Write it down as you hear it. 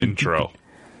intro.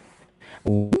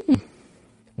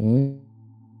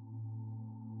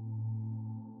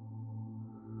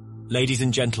 Ladies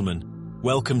and gentlemen,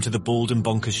 welcome to the Bald and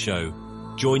Bonkers Show.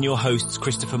 Join your hosts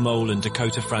Christopher Mole and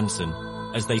Dakota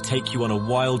Franson as they take you on a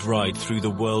wild ride through the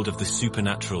world of the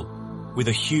supernatural, with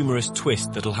a humorous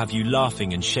twist that'll have you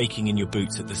laughing and shaking in your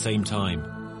boots at the same time.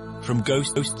 From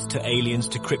ghosts to aliens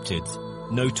to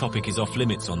cryptids, no topic is off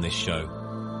limits on this show.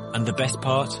 And the best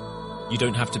part? You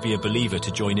don't have to be a believer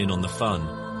to join in on the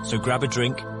fun. So grab a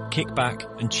drink, kick back,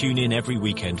 and tune in every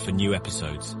weekend for new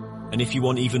episodes. And if you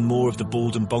want even more of the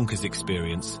Bald and Bonkers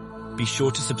experience, be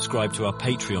sure to subscribe to our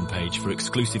Patreon page for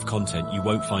exclusive content you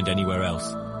won't find anywhere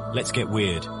else. Let's get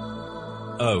weird.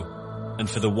 Oh, and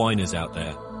for the whiners out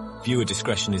there, viewer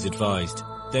discretion is advised.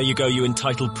 There you go, you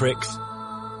entitled pricks.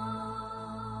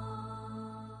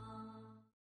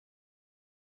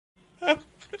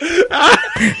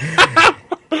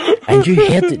 And you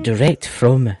heard it direct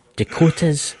from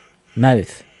Dakota's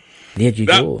mouth. There you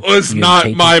go. That was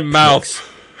not my mouth.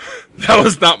 That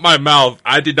was not my mouth.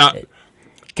 I did not.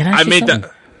 Can I made something?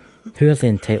 that. Who are the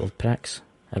entitled pricks?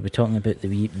 Are we talking about the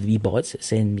wee bots that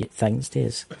send things to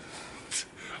us?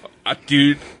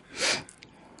 Dude,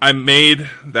 I made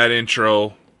that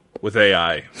intro with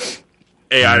AI.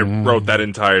 AI wrote that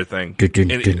entire thing.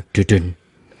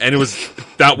 And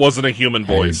that wasn't a human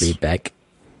voice. I'll be back.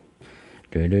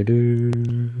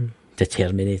 The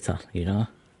Terminator, you know?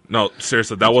 No,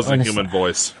 seriously, that wasn't a human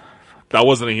voice. That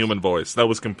wasn't a human voice. That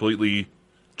was completely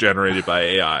generated by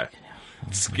AI.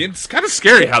 It's kind of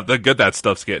scary how good that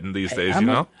stuff's getting these days, you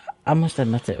know? I must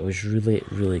admit it was really,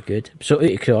 really good. So,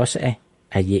 out of curiosity,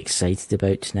 are you excited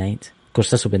about tonight? Of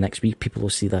course, this will be next week. People will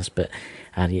see this, but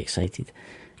are you excited?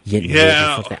 Yeah.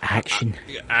 Ready for the action?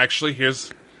 I actually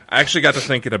got to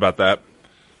thinking about that.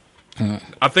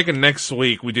 I'm thinking next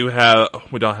week we don't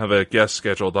have a guest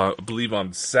scheduled, I believe,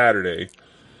 on Saturday.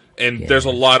 And there's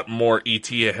a lot more ET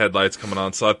headlights coming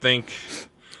on, so I think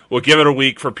we'll give it a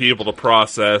week for people to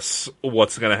process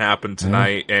what's going to happen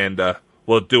tonight, and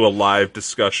we'll do a live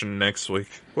discussion next week.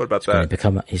 What about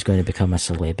that? He's going to become a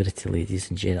celebrity, ladies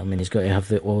and gentlemen. He's going to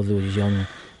have all those young,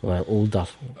 older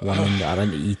women that are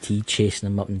into ET chasing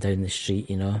him up and down the street,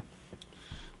 you know.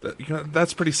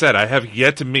 That's pretty sad. I have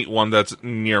yet to meet one that's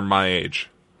near my age.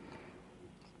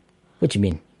 What do you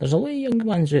mean? There's a lot of young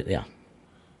ones out there.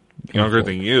 Younger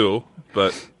than you,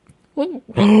 but...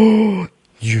 You,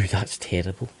 that's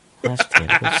terrible. That's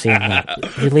terrible, saying that.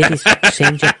 You ladies,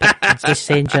 just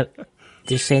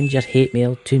send your hate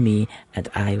mail to me, and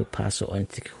I will pass it on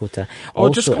to Dakota.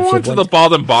 Also, just go on to the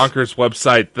Bald and Bonkers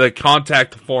website. The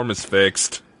contact form is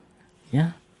fixed.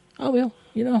 Yeah. Oh, well,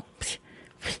 you know...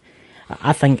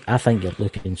 I think you're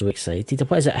looking so excited.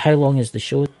 What is it? How long is the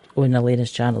show on Elena's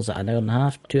channel? Is it an hour and a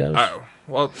half, 2 hours?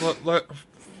 Well,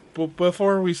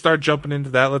 before we start jumping into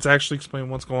that, let's actually explain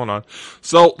what's going on.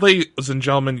 So, ladies and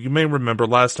gentlemen, you may remember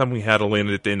last time we had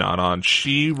Elena Dinon on,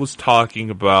 she was talking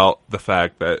about the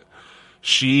fact that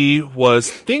she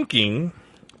was thinking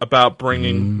about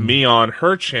bringing me on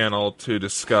her channel to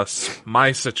discuss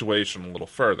my situation a little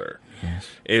further. Yes.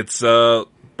 It's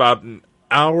about an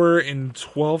hour and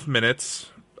 12 minutes.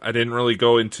 I didn't really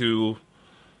go into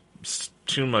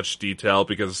too much detail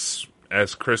because,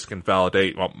 as Chris can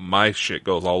validate, my shit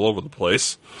goes all over the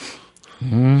place.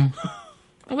 Well,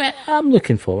 I'm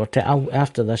looking forward to it.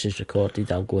 After this is recorded,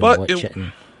 I'll go and watch it.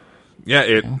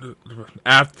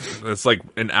 It's like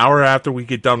an hour after we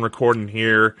get done recording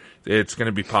here, it's going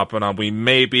to be popping on. We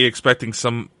may be expecting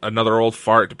another old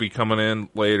fart to be coming in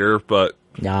later, but...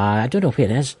 Nah, I don't know where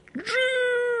it is.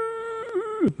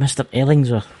 Mr.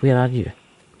 Ellingsworth, where are you?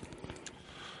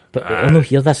 But I'll not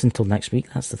hear this until next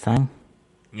week, that's the thing.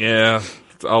 Yeah,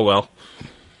 oh well.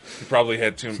 You probably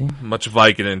had too much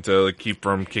Vicodin to keep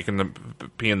from peeing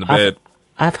the bed.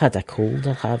 I've had a cold,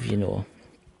 I'll have, you know.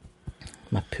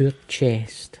 My poor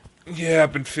chest. Yeah,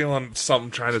 I've been feeling something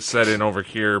trying to set in over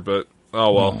here, but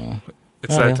oh well.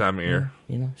 It's that time of year.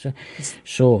 You know,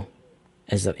 so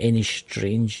is there any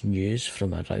strange news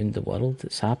from around the world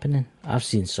that's happening? I've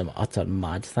seen some utter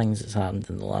mad things that's happened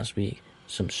in the last week.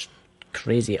 Some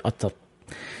crazy utter...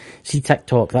 See,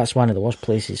 TikTok, that's one of the worst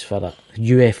places for it.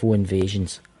 UFO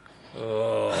invasions.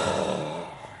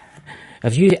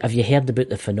 Have you heard about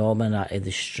the phenomena of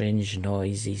the strange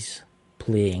noises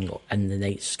playing in the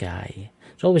night sky?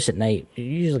 It's always at night.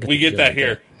 We get that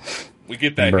here. We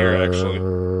get that here, actually.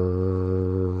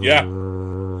 Yeah.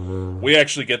 We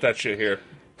actually get that shit here.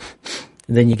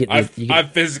 And then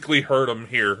I've physically heard them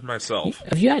here myself.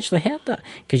 Have you actually heard that?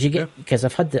 Because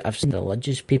I've seen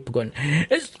religious people going,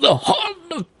 "It's the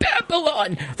horn of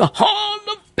Babylon, the horn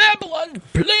of Babylon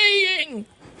playing."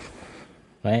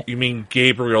 right? You mean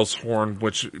Gabriel's horn,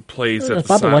 which plays Well, at the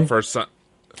Babylon. first sign?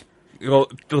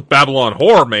 The Babylon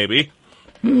Whore, maybe.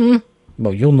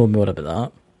 Well, you'll know more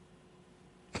about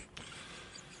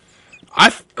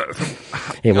that.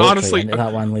 He walked honestly, right into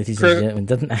that one, ladies Chris- and gentlemen,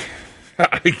 didn't I?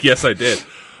 Yes, I did.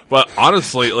 But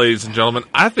honestly, ladies and gentlemen,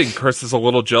 I think Chris is a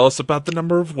little jealous about the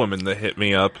number of women that hit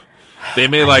me up. They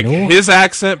may like know. his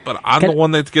accent, but I'm Can- the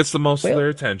one that gets the most of Well, their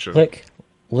attention.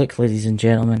 Look, ladies and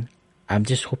gentlemen, I'm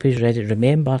just hope he's ready.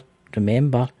 Remember,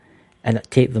 and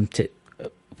take them to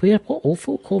what old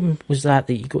folk home was that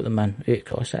you got them in out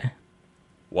across City?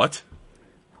 What?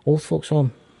 Old folks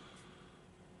home.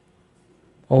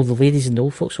 All the ladies in the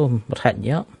old folks home were hitting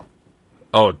you up.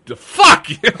 Oh, fuck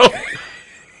you!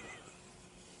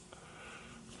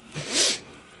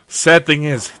 Sad thing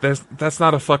is, that's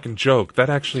not a fucking joke. That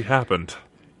actually happened.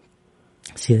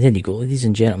 See, there you go, ladies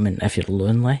and gentlemen. If you're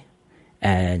lonely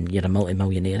and you're a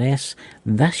multi-millionaire-ess,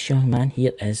 this young man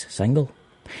here is single.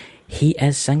 He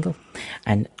is single,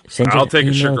 and send I'll an take a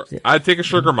email sugar. I'd take a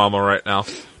sugar mama right now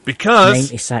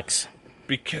because 96.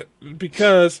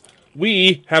 because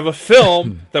we have a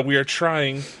film that we are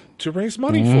trying to raise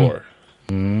money for.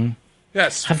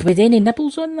 Yes, Have we had any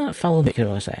nibbles on that film? Out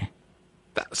curiosity.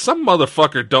 some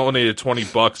motherfucker donated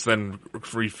 $20, then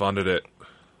refunded it.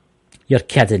 You're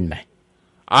kidding me.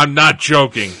 I'm not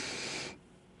joking,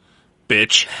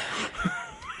 bitch.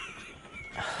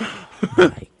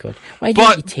 My God, why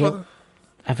But- didn't you tell But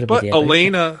everybody? about it?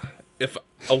 Elena, if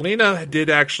Elena did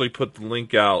actually put the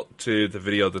link out to the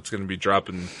video that's going to be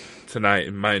dropping tonight,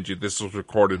 and mind you, this was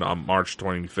recorded on March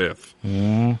 25th.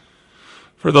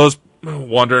 For those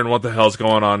wondering what the hell's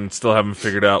going on and still haven't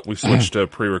figured out, we switched to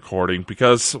pre-recording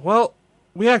because, well,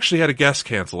 we actually had a guest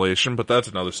cancellation, but that's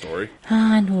another story.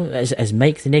 I know, as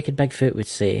Mike the Naked Bigfoot would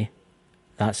say,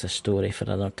 that's a story for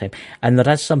another time. And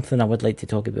there is something I would like to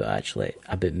talk about, actually,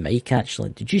 about Mike, actually.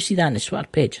 Did you see that on the Twitter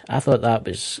page? I thought that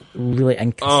was really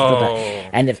inconsiderate.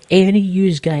 And if any of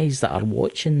you guys that are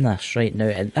watching this right now,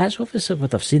 and that's obviously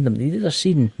what I've seen them, they've either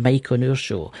seen Mike on our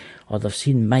show, or they've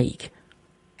seen Mike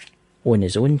on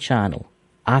his own channel.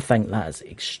 I think that is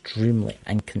extremely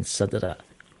inconsiderate,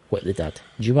 what they did.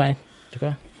 Do you want to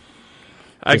go?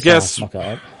 I Just, guess muck it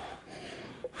up.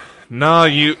 No,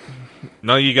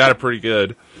 you got it pretty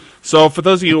good. So, for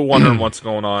those of you wondering what's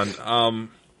going on,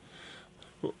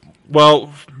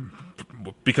 well,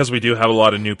 because we do have a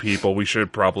lot of new people, we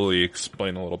should probably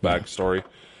explain a little backstory.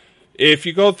 If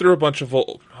you go through a bunch of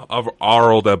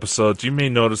our old episodes, you may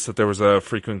notice that there was a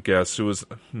frequent guest who was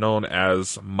known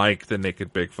as Mike the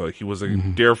Naked Bigfoot. He was a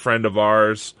dear friend of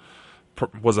ours,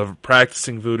 was a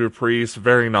practicing voodoo priest,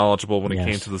 very knowledgeable when it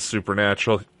came to the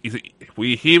supernatural. He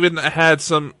even had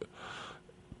some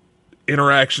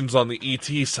interactions on the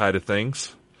ET side of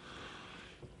things.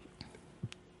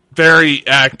 Very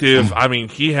active. I mean,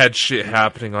 he had shit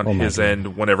happening on his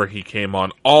end whenever he came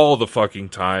on all the fucking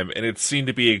time, and it seemed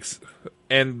to be...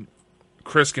 and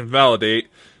Chris can validate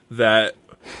that,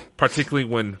 particularly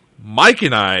when Mike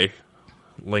and I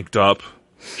linked up,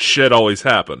 shit always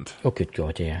happened. Oh, good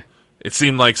God, yeah. It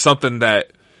seemed like something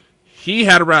that he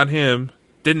had around him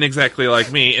didn't exactly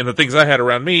like me, and the things I had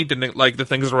around me didn't like the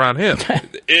things around him.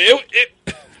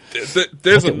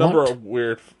 There's a number of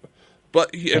weird...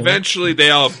 But eventually they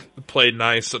all played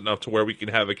nice enough to where we can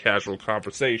have a casual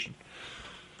conversation.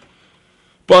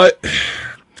 But,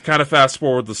 to kind of fast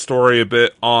forward the story a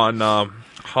bit, on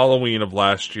Halloween of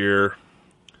last year,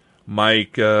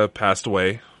 Mike passed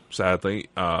away, sadly.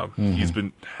 He's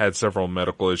had several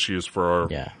medical issues for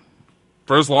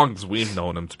as long as we've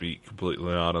known him, to be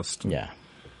completely honest. Yeah.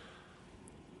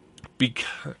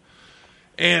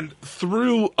 And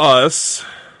through us,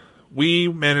 we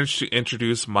managed to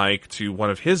introduce Mike to one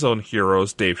of his own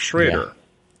heroes, Dave Schrader,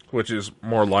 which is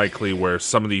more likely where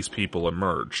some of these people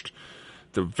emerged.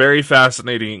 The very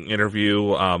fascinating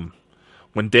interview.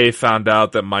 When Dave found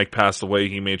out that Mike passed away,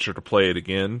 he made sure to play it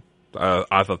again.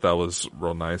 I thought that was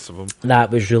real nice of him. That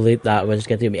was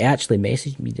good. He actually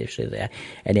messaged me yesterday,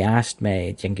 and he asked me, "Do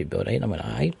you think it'd be alright?" And I went,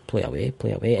 "Aye, play away."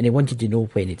 And he wanted to know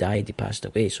when he died, he passed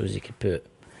away, so as he could put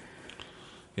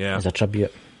as a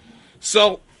tribute.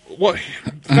 So,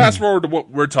 fast forward to what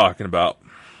we're talking about.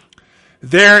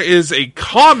 There is a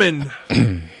common...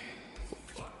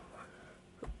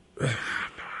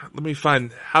 Let me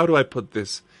find... How do I put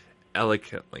this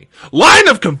eloquently? Line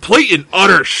of complete and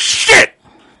utter shit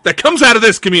that comes out of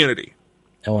this community.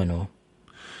 Oh, I know.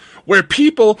 Where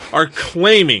people are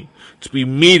claiming to be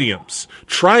mediums,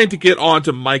 trying to get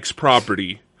onto Mike's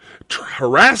property,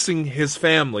 harassing his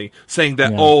family, saying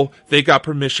that, they got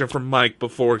permission from Mike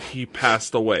before he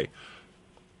passed away.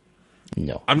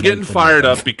 No. I'm getting fired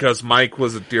up because Mike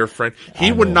was a dear friend.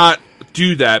 He would not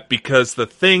do that because the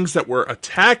things that were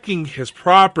attacking his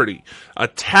property,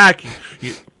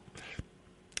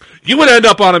 you would end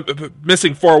up on a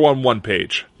missing 411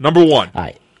 page. Number one.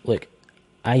 Aye, look,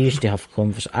 I used to have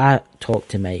conversations. I talked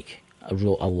to Mike a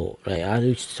lot, right? I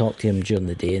used to talk to him during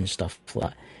the day and stuff like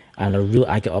that. And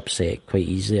I got upset quite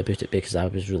easily about it because I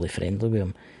was really friendly with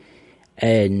him.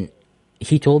 And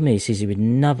he told me, he says he would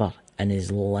never in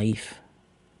his life,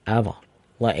 ever,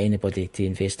 let anybody to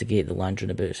investigate the land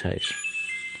round about his house.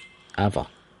 Ever.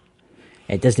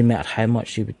 It doesn't matter how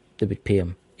much they would pay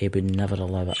him, he would never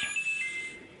allow it.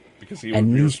 Because he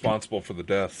would be responsible for the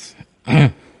deaths.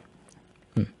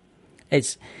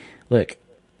 Look,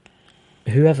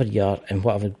 whoever you are and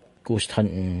whatever ghost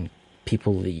hunting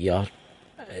people that you are,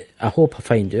 I hope I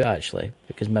find out actually,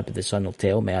 because maybe the son will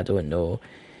tell me, I don't know.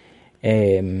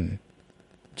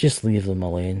 Just leave them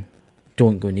alone.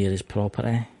 Don't go near his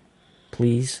property,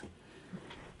 please.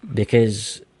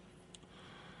 Because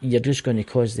you're just going to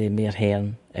cause them more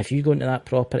harm. If you go into that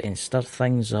property and stir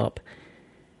things up,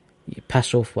 you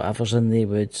piss off whatever's in the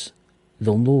woods,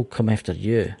 they'll no come after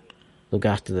you. They'll go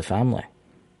after the family.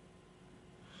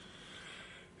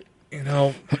 You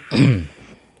know,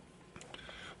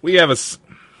 we have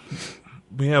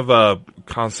a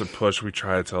constant push we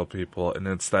try to tell people, and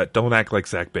it's that don't act like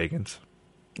Zach Bagans.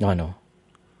 No.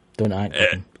 Don't act like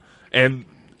him. And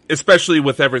especially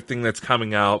with everything that's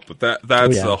coming out, but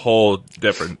that's a whole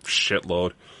different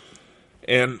shitload.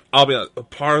 And I'll be honest,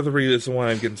 part of the reason why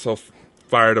I'm getting so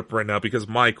fired up right now, because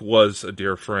Mike was a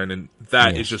dear friend, and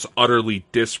that is just utterly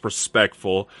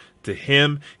disrespectful to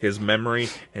him, his memory,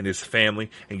 and his family,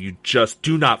 and you just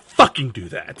do not fucking do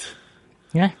that.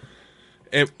 Yeah.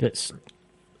 And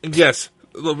yes,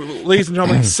 ladies and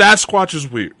gentlemen, Sasquatch is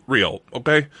real,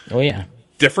 okay? Oh, yeah.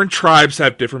 Different tribes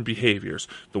have different behaviors.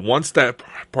 The ones that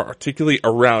particularly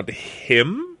around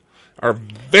him are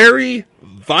very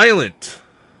violent.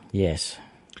 Yes.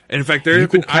 And in fact, there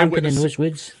have been eyewitnesses in those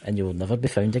woods, and you will never be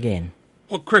found again.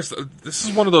 Well, Chris, this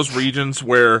is one of those regions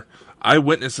where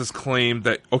eyewitnesses claim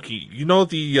that, okay, you know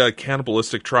the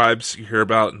cannibalistic tribes you hear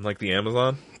about in, like, the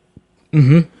Amazon?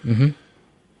 Mm-hmm.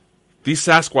 These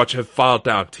Sasquatch have filed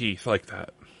down teeth like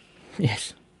that.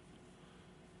 Yes.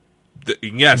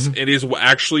 It is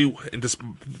actually,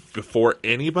 before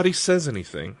anybody says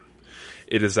anything,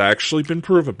 it has actually been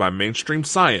proven by mainstream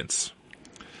science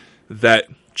that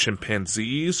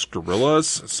chimpanzees,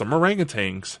 gorillas, some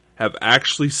orangutans have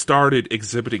actually started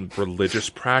exhibiting religious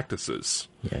practices.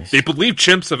 Yes. They believe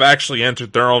chimps have actually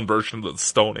entered their own version of the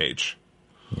Stone Age.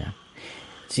 Yeah.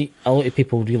 See, a lot of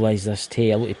people realise this too.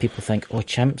 A lot of people think, oh,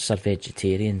 chimps are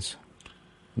vegetarians.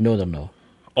 No, they're not.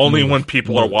 Only when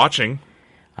people are watching.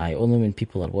 Aye, only when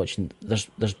people are watching. There's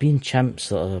been chimps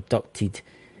that have abducted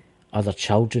other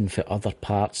children for other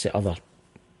parts of other...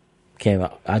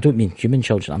 I don't mean human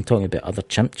children, I'm talking about other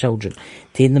chimp children.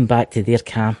 Taking them back to their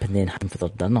camp and then having for their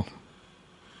dinner.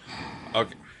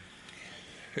 Okay.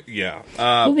 Yeah.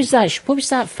 What was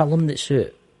that film that's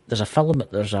out? There's a film,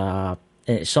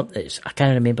 it's something, I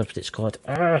can't remember what it's called.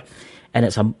 And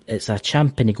it's a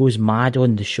chimp and he goes mad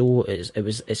on the show.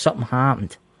 It's something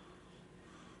happened.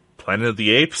 Planet of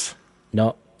the Apes?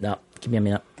 No, give me a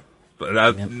minute.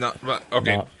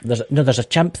 Okay. No, there's a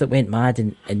chimp that went mad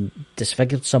and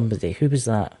disfigured somebody. Who was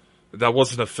that? That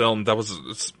wasn't a film. That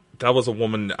was a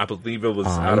woman. I believe it was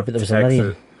out of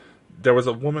Texas. There was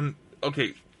a woman.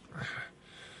 Okay.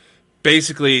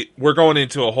 Basically, we're going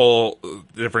into a whole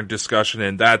different discussion,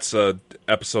 and that's a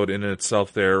episode in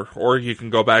itself there. Or you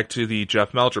can go back to the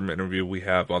Jeff Meldrum interview we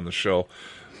have on the show.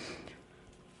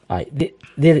 Aye,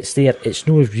 there it's there. It's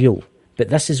no real. But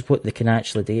this is what they can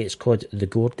actually do. It's called the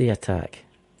Gordy attack.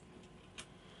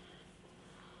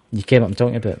 You get what I'm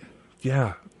talking about?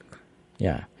 Yeah.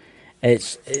 Yeah.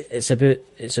 It's about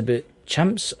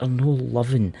chimps are no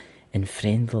loving and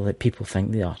friendly like people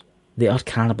think they are. They are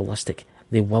cannibalistic.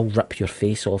 They will rip your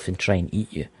face off and try and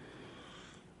eat you.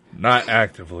 Not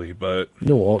actively, but...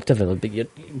 No, actively. But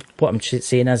what I'm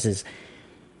saying is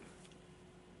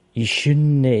you should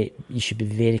be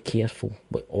very careful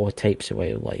with all types of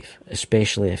wildlife,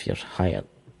 especially if you're hired.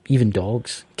 Even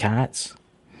dogs, cats.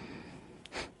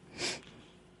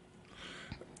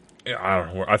 Yeah, I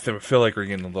don't know. I feel like we're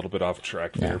getting a little bit off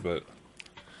track there, but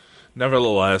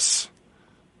nevertheless,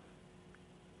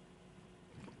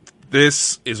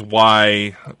 this is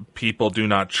why people do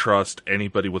not trust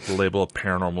anybody with the label of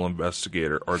paranormal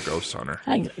investigator or ghost hunter.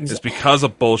 It's because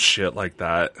of bullshit like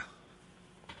that.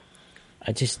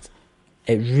 It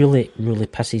really, really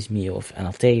pisses me off, and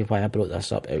I'll tell you why I brought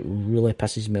this up. It really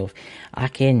pisses me off. I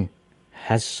ken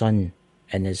his son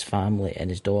and his family and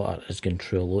his daughter is going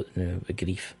through a lot now with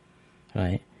grief,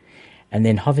 right? And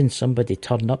then having somebody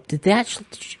turn up, did they actually,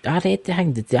 I read the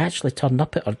thing, did they actually turn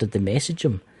up it, or did they message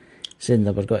him saying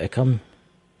they were going to come?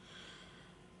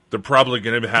 They're probably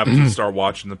going to have to start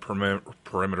watching the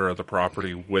perimeter of the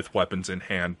property with weapons in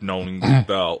hand, knowing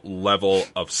the level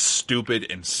of stupid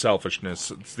and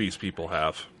selfishness these people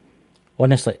have.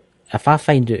 Honestly, if I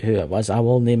find out who it was, I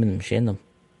will name them and shame them.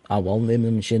 I will name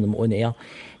them and shame them on air.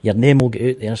 Your name will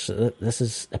get out there, so this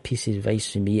is a piece of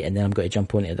advice from me, and then I'm going to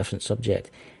jump on to a different subject.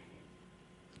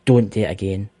 Don't do it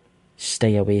again.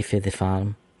 Stay away from the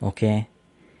farm, okay?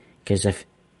 Because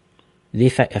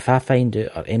if I find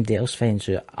out, or anybody else finds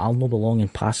out, I'll no belong in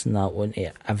passing that on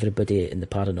to everybody in the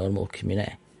paranormal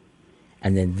community.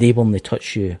 And then they will only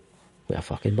touch you with a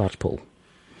fucking barge pole.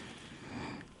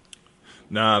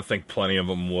 Nah, I think plenty of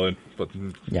them would, but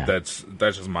yeah. That's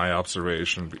just my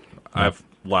observation. I have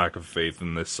lack of faith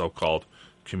in this so-called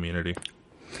community.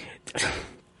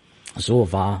 So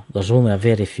have I. There's only a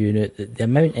very few now. The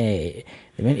amount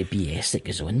of BS that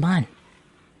goes on, man.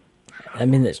 I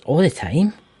mean, it's all the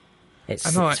time.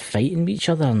 It's fighting with each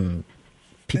other and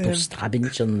people stabbing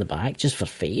each other in the back just for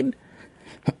fame.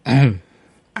 I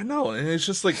know, and it's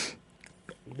just like,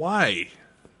 why?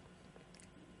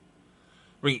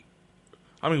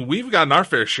 I mean, we've gotten our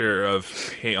fair share of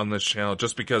hate on this channel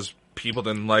just because people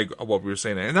didn't like what we were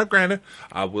saying. And now, granted,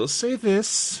 I will say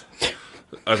this.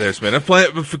 There's been a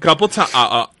couple times,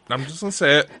 I'm just going to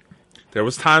say it. There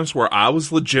was times where I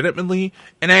was legitimately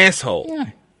an asshole. Yeah.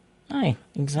 Aye,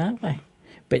 exactly.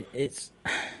 But it's...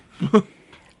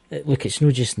 Look, it's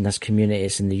not just in this community,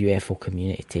 it's in the UFO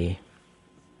community too.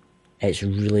 It's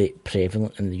really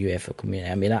prevalent in the UFO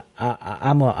community. I mean,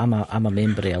 I'm a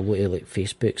member of a lot of like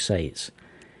Facebook sites.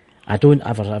 I don't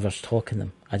ever talk in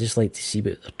them. I just like to see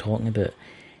what they're talking about.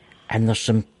 And there's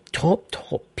some top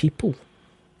people.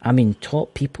 I mean,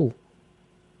 top people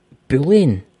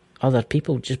bullying other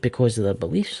people just because of their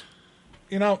beliefs.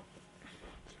 You know,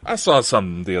 I saw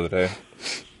something the other day.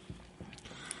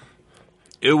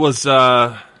 It was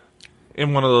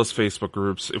in one of those Facebook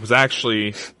groups. It was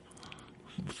actually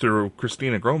through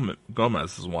Christina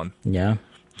Gomez's one. Yeah.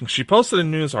 She posted a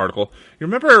news article. You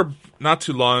remember not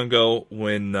too long ago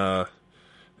when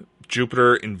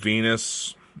Jupiter and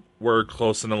Venus were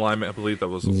close in alignment? I believe that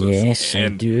was. Yes,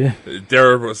 and I do.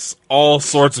 There was all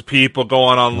sorts of people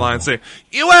going online saying,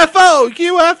 UFO,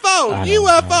 UFO,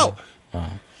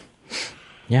 UFO.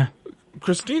 Yeah.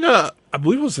 Christina, I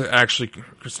believe it was actually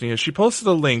Christina, she posted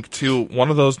a link to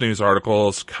one of those news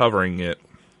articles covering it.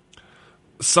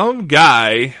 Some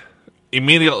guy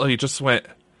immediately just went,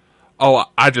 oh,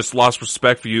 I just lost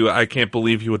respect for you. I can't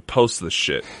believe you would post this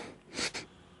shit.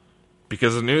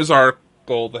 Because the news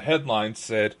article, the headline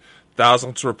said,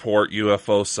 thousands report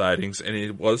UFO sightings, and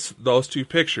it was those two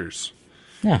pictures.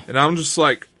 Yeah. And I'm just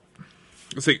like,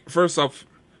 see, first off,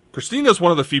 Christina's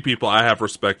one of the few people I have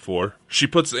respect for. She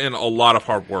puts in a lot of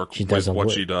hard work with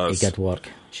what she does. Good work.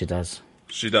 She does.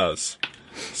 She does.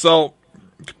 So,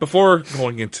 before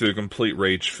going into a complete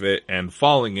rage fit and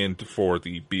falling into for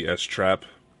the BS trap,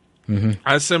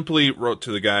 I simply wrote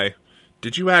to the guy,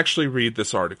 did you actually read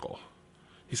this article?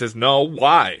 He says, no,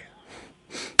 why?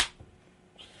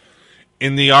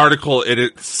 In the article,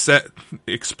 it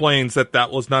explains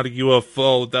that was not a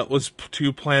UFO, that was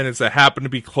two planets that happened to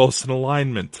be close in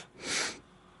alignment.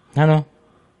 I know.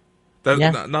 I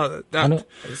know.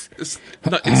 It's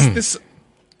this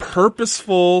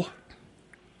purposeful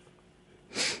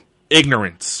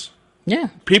ignorance. Yeah.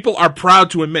 People are proud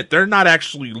to admit they're not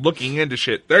actually looking into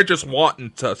shit. They're just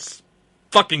wanting to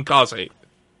fucking cause hate.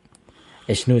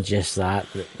 It's not just that.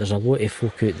 There's a lot of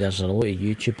folk out there, there's a lot of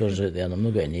YouTubers out there, and I'm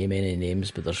not going to name any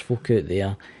names, but there's folk out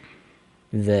there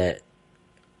that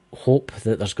hope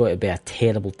that there's got to be a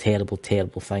terrible, terrible,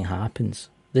 terrible thing happens.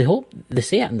 They hope, they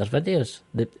say it in their videos,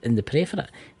 and they pray for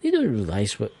it. They don't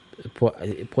realise what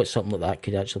something like that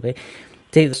could actually be.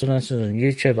 Take this for instance on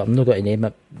YouTube, I'm not going to name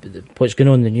it, but what's going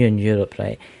on in the new in Europe,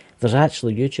 right? There's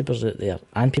actually YouTubers out there,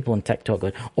 and people on TikTok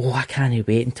going, oh, I can't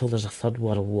wait until there's a third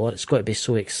world war, it's got to be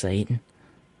so exciting.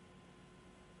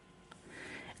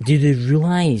 Do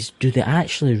they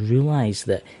actually realise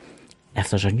that if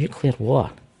there's a nuclear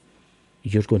war,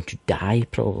 you're going to die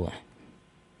probably,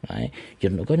 right?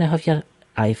 You're not going to have your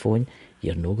iPhone,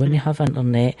 you're not going to have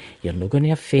internet, you're not going to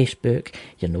have Facebook,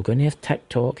 you're not going to have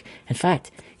TikTok. In fact,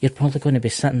 you're probably going to be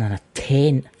sitting in a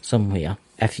tent somewhere,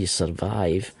 if you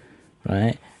survive,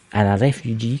 right? In a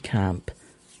refugee camp,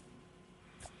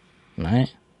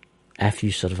 right? If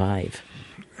you survive.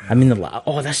 I mean, they're like,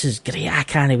 oh, this is great, I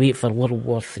can't wait for World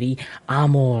War III.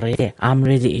 I'm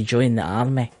ready to join the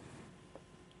army.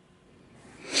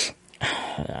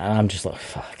 I'm just like,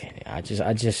 fuck it.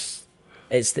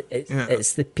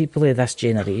 It's the people of this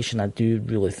generation. I do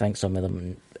really think some of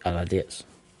them are idiots.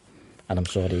 And I'm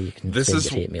sorry, you can send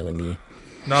your hate mail at me.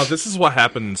 No, this is what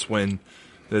happens when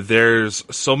there's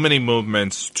so many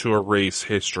movements to erase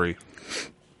history.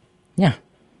 Yeah.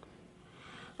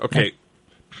 Okay. Yeah.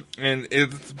 And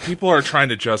people are trying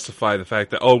to justify the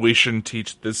fact that, oh, we shouldn't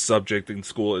teach this subject in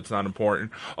school, it's not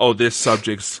important. Oh, this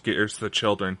subject scares the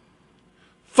children.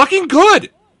 Fucking good!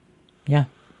 Yeah.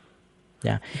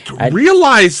 Yeah.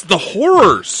 Realize the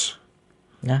horrors!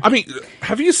 Yeah. I mean,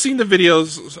 have you seen the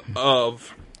videos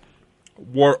of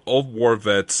old war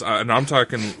vets, and I'm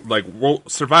talking like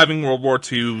surviving World War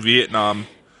II, Vietnam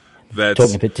vets.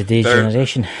 Talking about today's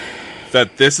generation.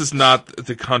 That this is not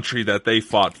the country that they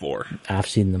fought for. I've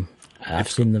seen them. I've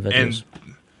seen the videos.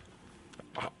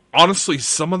 And honestly,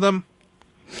 some of them,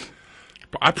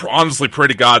 I honestly pray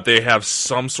to God they have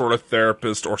some sort of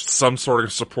therapist or some sort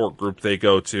of support group they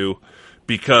go to,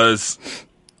 because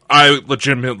I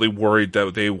legitimately worried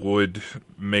that they would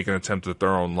make an attempt at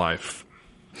their own life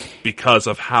because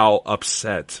of how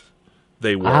upset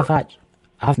they were.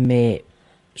 I've met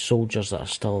soldiers that are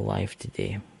still alive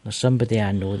today. There's somebody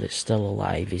I know that's still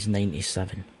alive. He's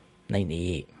 97,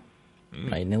 98,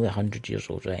 right, nearly 100 years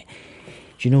old, right?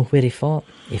 Do you know where he fought?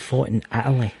 He fought in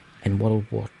Italy in World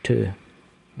War II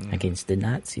against the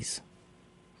Nazis,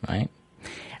 right?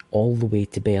 All the way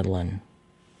to Berlin,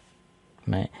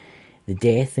 right? The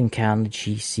death and carnage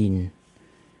he's seen,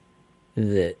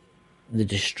 the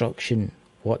destruction,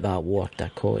 what that war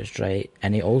caused, right?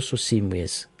 And he also seen with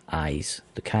his eyes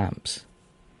the camps,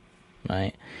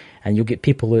 right? And you'll get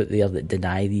people out there that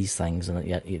deny these things, and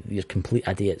you're complete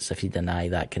idiots if you deny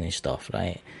that kind of stuff,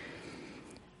 right?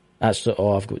 That's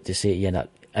all I've got to say to you. And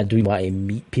I do want to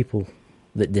meet people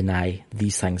that deny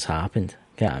these things happened.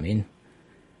 You know what I mean?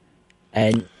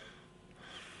 And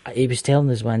he was telling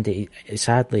us one day,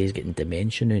 sadly he's getting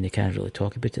dementia now and he can't really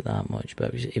talk about it that much,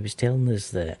 but he was telling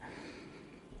us that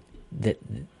the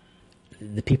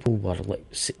people were like,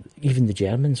 even the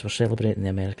Germans were celebrating the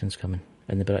Americans coming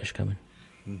and the British coming.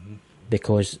 Mm-hmm.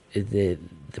 Because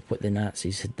what the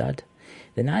Nazis had done.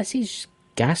 The Nazis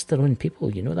gassed their own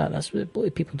people, you know that? That's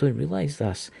what people don't realise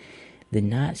this. The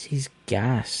Nazis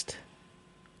gassed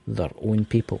their own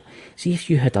people. See, if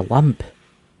you had a lump,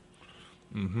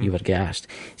 you were gassed.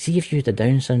 See, if you had a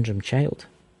Down syndrome child,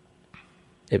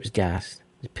 it was gassed.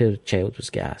 The poor child was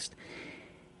gassed.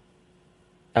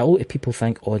 A lot of people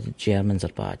think, oh, the Germans are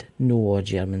bad. No, all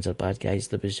Germans are bad, guys.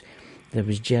 There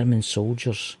was German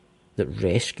soldiers that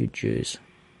rescued Jews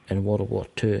in World War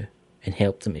II and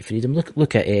helped them to freedom.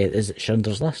 Look at is it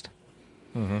Schindler's List?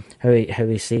 How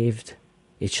he saved,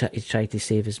 he tried to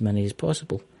save as many as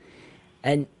possible,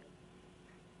 and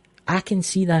I can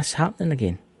see this happening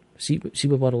again. See with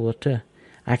World War II,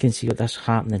 I can see this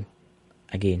happening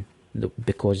again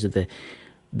because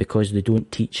they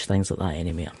don't teach things like that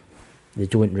anymore. They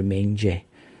don't remind you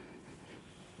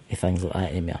of things like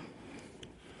that anymore.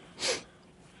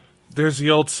 There's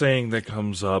the old saying that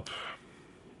comes up,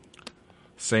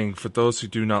 saying, for those who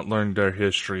do not learn their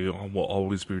history will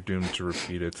always be doomed to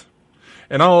repeat it.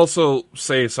 And I'll also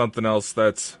say something else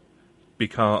that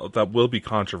will be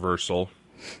controversial,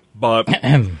 but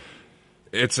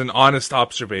it's an honest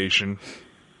observation.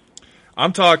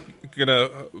 I'm gonna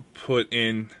put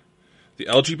in the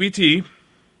LGBT,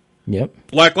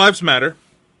 Black Lives Matter,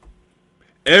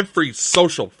 every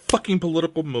social fucking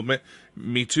political movement,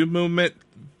 Me Too movement,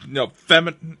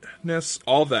 feminists,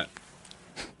 all that.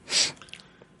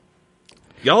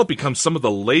 Y'all have become some of the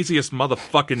laziest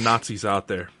motherfucking Nazis out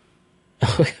there.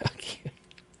 Okay.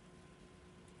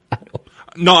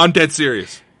 No, I'm dead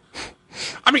serious.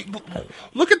 I mean,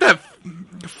 look at that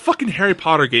fucking Harry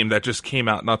Potter game that just came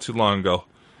out not too long ago.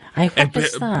 What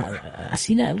was that? I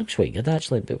seen it. It looks quite good,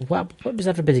 actually. But what was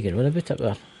everybody going on about it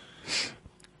there?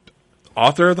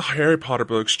 Author of the Harry Potter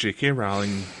books, J.K.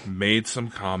 Rowling, made some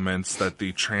comments that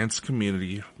the trans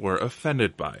community were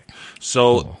offended by.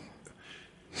 So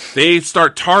they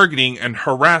start targeting and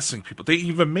harassing people. They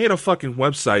even made a fucking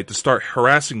website to start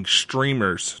harassing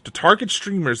streamers, to target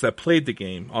streamers that played the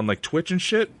game on like Twitch and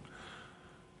shit,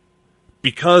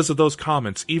 because of those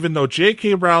comments, even though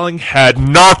J.K. Rowling had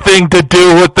nothing to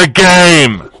do with the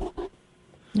game.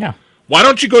 Yeah. Why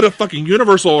don't you go to fucking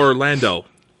Universal Orlando?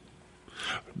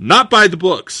 Not buy the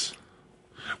books.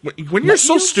 When you're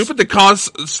so stupid to cause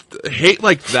hate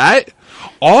like that,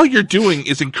 all you're doing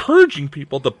is encouraging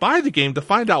people to buy the game to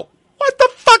find out what the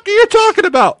fuck are you talking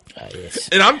about. Yes.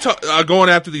 And I'm going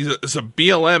after some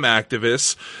BLM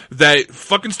activists that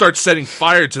fucking start setting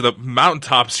fire to the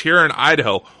mountaintops here in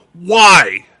Idaho.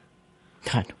 Why?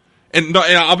 God. And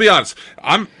I'll be honest,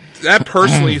 that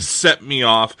personally set me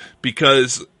off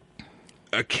because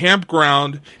a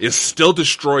campground is still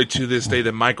destroyed to this day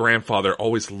that my grandfather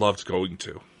always loved going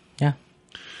to. Yeah.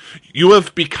 You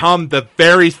have become the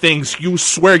very things you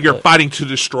swear you're fighting to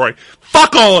destroy.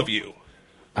 Fuck all of you.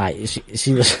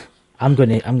 See this. I'm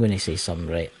gonna say something,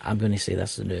 right? I'm gonna say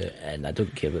this now, and I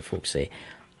don't care what folks say.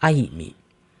 I eat meat.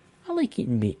 I like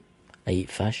eating meat. I eat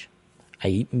fish. I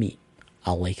eat meat.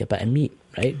 I like a bit of meat,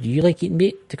 right? Do you like eating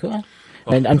meat, Dakota?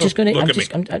 I'm just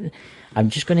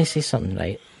gonna say something,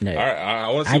 right? Now, all right, I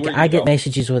want to see where I get go.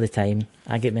 messages all the time.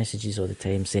 I get messages all the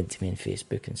time sent to me on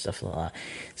Facebook and stuff like that.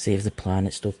 Save the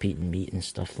planet, stop eating meat and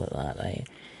stuff like that, right?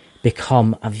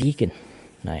 Become a vegan,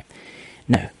 right?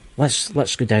 Now, let's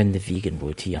go down the vegan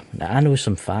road here. Now, I know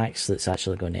some facts that's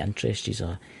actually going to interest you.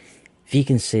 So,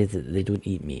 vegans say that they don't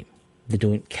eat meat. They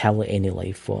don't kill any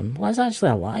life form. Well, that's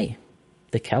actually a lie.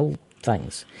 They kill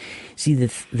things. See,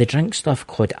 they drink stuff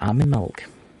called almond milk,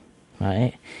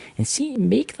 right? And see, to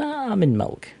make that almond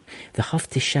milk, they have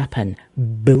to ship in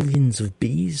billions of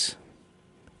bees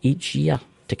each year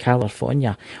to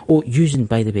California. Oh, using,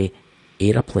 by the way,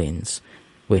 aeroplanes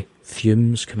with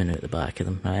fumes coming out the back of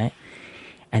them, right?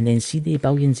 And then see the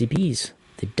billions of bees,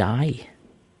 they die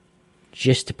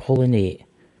just to pollinate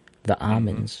the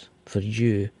almonds for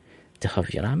you to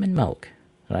have your almond milk,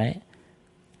 right?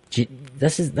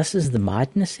 This is the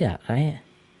madness here, right?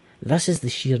 This is the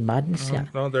sheer madness here.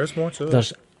 No, there's more to it.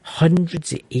 There's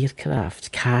hundreds of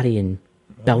aircraft carrying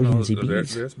billions of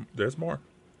bees. There's more.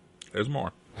 There's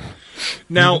more.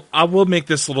 Now, I will make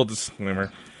this little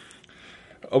disclaimer.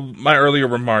 My earlier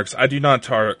remarks, I do not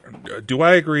do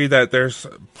I agree that there's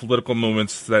political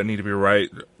movements that need to be right?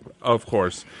 Of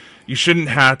course. You shouldn't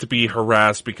have to be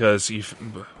harassed because you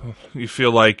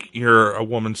feel like you're a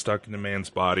woman stuck in a man's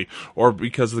body, or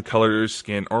because of the color of your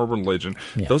skin, or religion.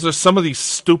 Yeah. Those are some of the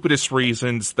stupidest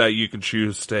reasons that you can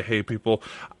choose to hate people.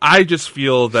 I just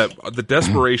feel that the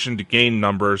desperation to gain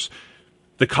numbers,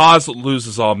 the cause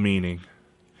loses all meaning.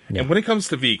 Yeah. And when it comes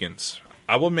to vegans,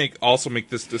 I will also make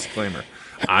this disclaimer.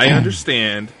 I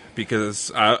understand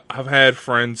because I've had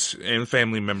friends and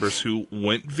family members who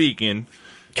went vegan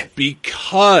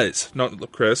because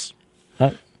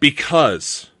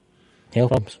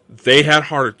they had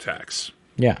heart attacks.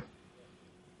 Yeah.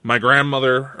 My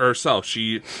grandmother herself,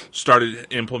 she started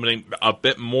implementing a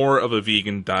bit more of a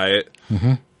vegan diet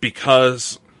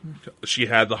because she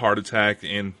had the heart attack,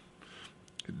 and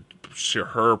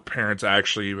her parents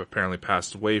actually apparently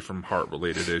passed away from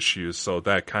heart-related issues, so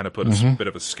that kind of put a bit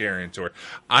of a scare into her.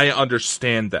 I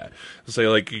understand that. Say,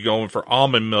 like, you're going for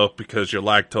almond milk because you're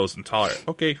lactose intolerant.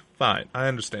 Okay, fine. I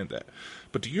understand that.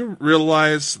 But do you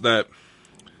realize that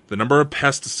the number of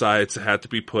pesticides that had to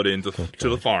be put into to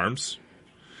the farms,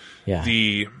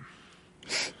 they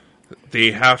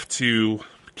have to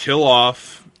kill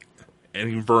off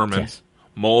any vermin,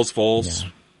 moles, voles,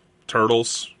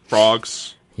 turtles,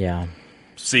 frogs,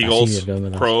 seagulls,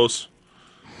 crows.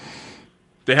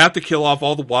 They have to kill off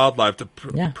all the wildlife to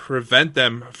prevent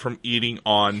them from eating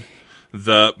on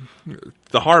the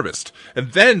harvest.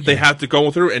 And then they have to go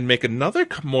through and make another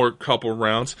couple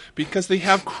rounds because they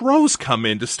have crows come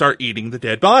in to start eating the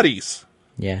dead bodies.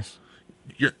 Yes.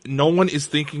 No one is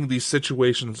thinking these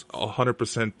situations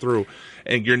 100% through.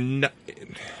 And you're not...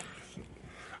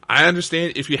 I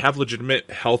understand if you have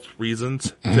legitimate health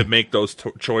reasons to make those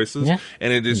choices,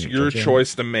 and it is your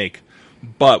choice to make.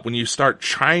 But when you start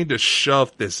trying to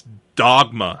shove this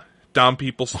dogma down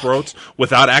people's throats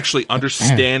without actually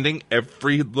understanding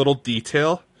every little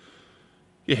detail,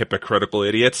 you hypocritical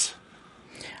idiots.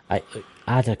 I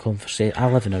had a conversation.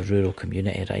 I live in a rural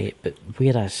community, right? But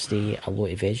where I stay, a lot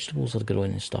of vegetables are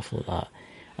growing and stuff like that.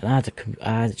 And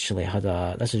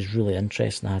this is really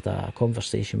interesting, I had a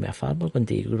conversation with a farmer one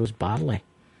day. He grows barley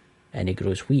and he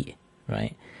grows wheat,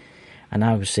 right? And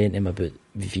I was saying to him about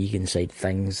vegan side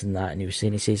things and that, and he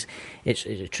says, it's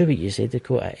true what you said,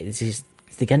 Dakota. He says,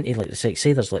 they get into,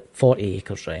 say there's 40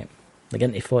 acres, right? They get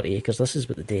into 40 acres, this is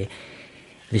what they do.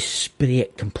 They spray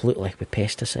it completely with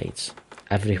pesticides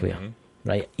everywhere,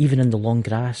 right? Even in the long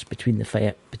grass between the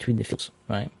fields,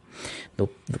 right? They'll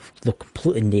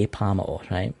completely napalm it all,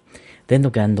 right? Then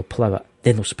they'll go in, they'll plough it,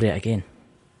 then they'll spray it again,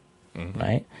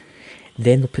 right?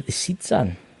 Then they'll put the seeds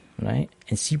in, right?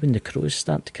 And see when the crows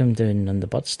start to come down and the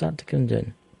birds start to come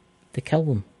down, they kill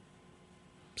them.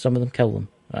 Some of them kill them,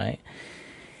 right?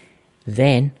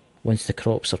 Then, once the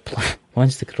crops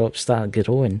start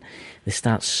growing, they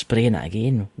start spraying it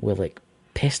again with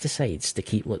pesticides to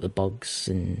keep the bugs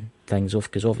and things off,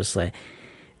 because obviously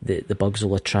the bugs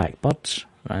will attract birds,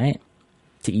 right,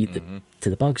 to eat to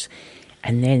the bugs.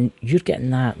 And then you're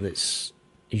getting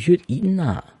you're eating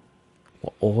that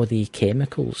with all the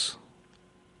chemicals.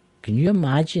 Can you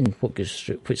imagine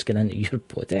what's going into your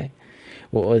body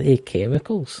with all the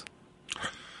chemicals?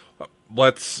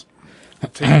 Let's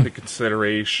take into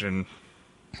consideration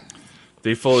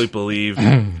they fully believe.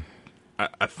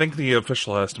 I think the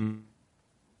official estimate.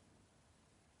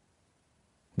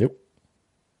 Nope.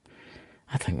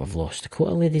 I think we've lost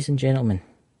Dakota, ladies and gentlemen.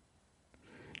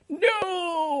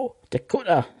 No!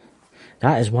 Dakota!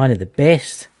 That is one of the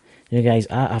best. You know, guys,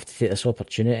 I have to take this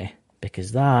opportunity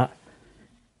because that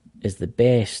is the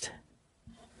best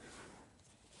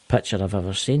picture I've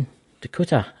ever seen.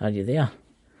 Dakota, are you there?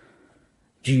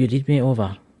 Do you read me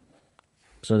over?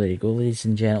 So there you go, ladies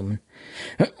and gentlemen.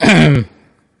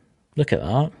 Look at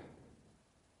that.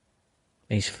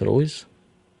 He's froze.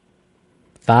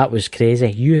 That was crazy.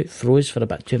 You froze for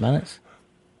about 2 minutes.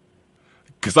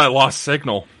 Because I lost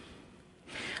signal.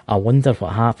 I wonder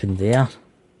what happened there.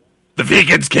 The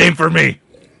vegans came for me.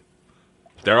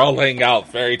 They're all laying out,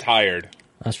 very tired.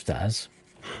 That's what it is.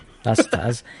 That's what it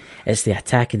is. It's the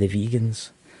attack of the vegans.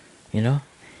 You know?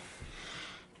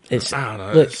 It's, I don't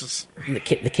know. look, Just...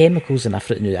 the chemicals in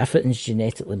everything now, everything's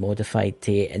genetically modified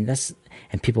to, and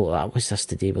people are like, what's this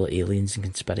to do with aliens and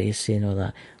conspiracy and all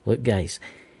that? Look, guys,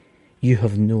 you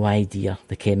have no idea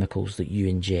the chemicals that you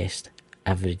ingest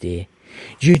every day.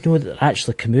 Do you know that they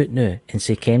actually come out now and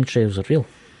say chemtrails are real?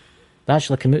 They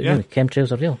actually come out now,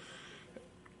 chemtrails are real.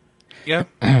 Yeah,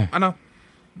 I know.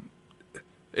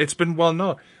 It's been well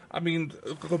known. I mean,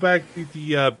 go back to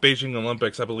the Beijing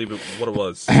Olympics, I believe what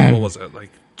was it, like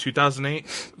 2008?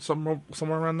 Somewhere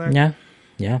around there? Yeah,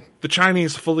 yeah. The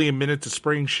Chinese fully admitted to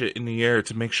spraying shit in the air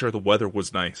to make sure the weather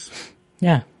was nice.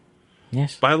 Yeah,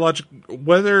 yes.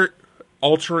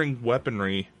 Weather-altering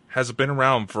weaponry has been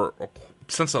around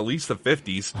since at least the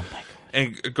 50s. Oh my God.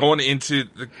 And going into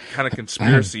the kind of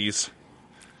conspiracies,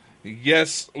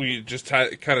 yes, we just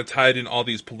kind of tied in all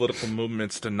these political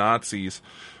movements to Nazis.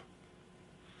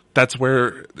 That's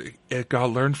where it got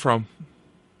learned from.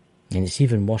 And it's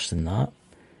even worse than that.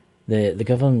 The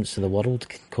governments of the world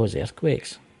can cause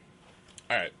earthquakes.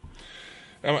 All right.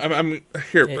 I'm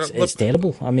here. It's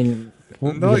terrible. I mean,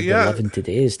 what we're living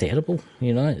today is terrible.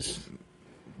 You know, it's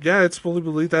fully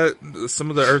believed that some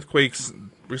of the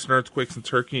recent earthquakes in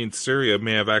Turkey and Syria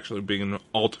may have actually been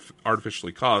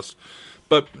artificially caused.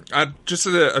 But just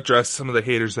to address some of the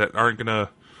haters that they're gonna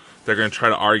try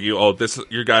to argue,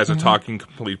 you guys are talking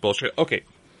complete bullshit. Okay.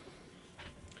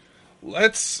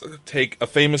 Let's take a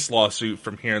famous lawsuit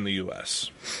from here in the U.S.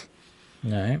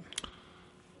 All right.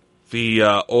 The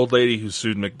old lady who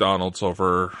sued McDonald's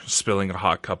over spilling a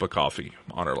hot cup of coffee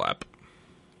on her lap.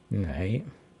 Right.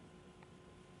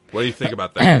 What do you think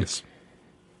about that case?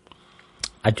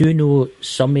 I do know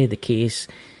some of the case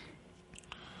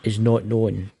is not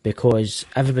known because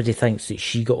everybody thinks that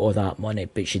she got all that money,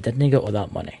 but she didn't get all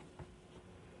that money.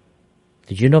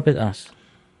 Did you know about this?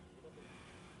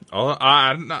 Oh,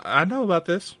 I know about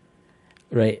this.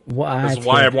 Right. That's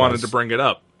why I wanted to bring it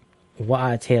up. What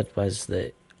I'd heard was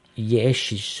that, yes,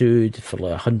 she sued for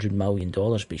like $100 million,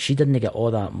 but she didn't get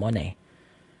all that money.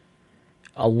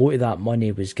 A lot of that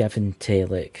money was given to,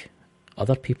 like,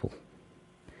 other people.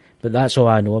 But that's all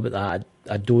I know about that.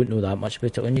 I don't know that much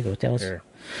about it. On you go, tell us. Sure.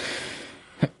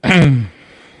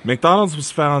 McDonald's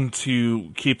was found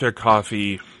to keep their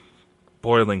coffee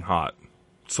boiling hot,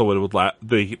 so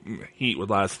the heat would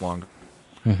last longer.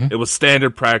 Mm-hmm. It was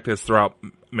standard practice throughout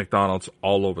McDonald's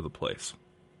all over the place.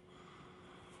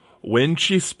 When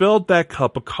she spilled that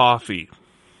cup of coffee,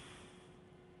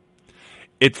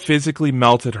 it physically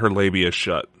melted her labia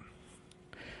shut.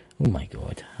 Oh my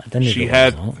God. I didn't she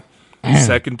had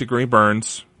second-degree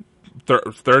burns,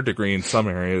 third degree in some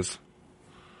areas.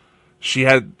 She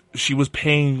was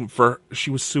suing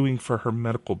for her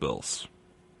medical bills.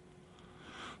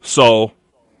 So,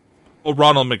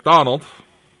 Ronald McDonald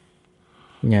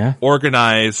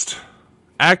organized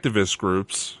activist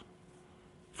groups,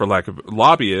 for lack of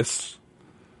lobbyists,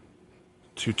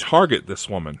 to target this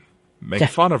woman, make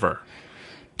fun of her,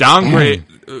 downgrade,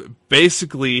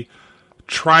 basically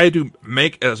try to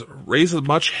raise as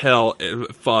much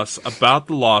fuss about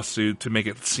the lawsuit to make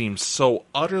it seem so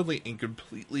utterly and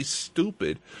completely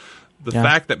stupid. The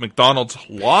fact that McDonald's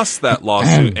lost that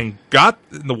lawsuit and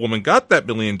the woman got that $1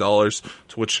 million,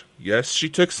 to which, yes, she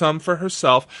took some for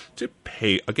herself to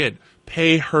pay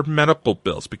her medical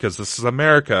bills, because this is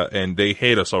America and they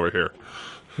hate us over here.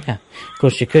 Yeah, of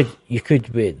course you could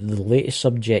with the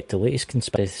latest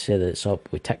conspiracy that's up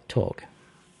with TikTok.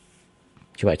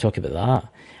 Do you want to talk about that?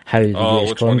 How the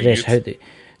US Congress, the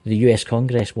US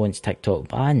Congress wants TikTok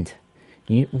banned.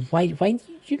 Why do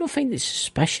you not find it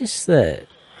suspicious that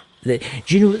Do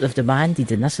you know what they've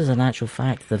demanded? And this is an actual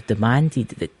fact. They've demanded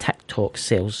that TikTok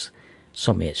sells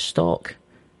some of its stock,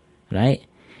 right?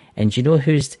 And do you know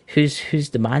who's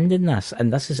demanding this?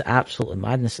 And this is absolutely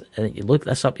madness. You look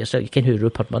this up yourself. You can who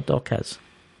Rupert Murdoch is.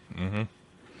 Mm-hmm.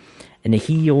 And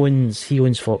he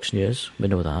owns Fox News. We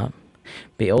know that.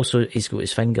 But he's got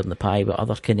his finger in the pie with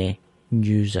other kind of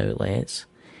news outlets.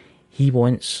 He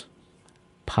wants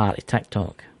part of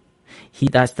TikTok.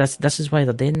 This is why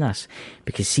they're doing this.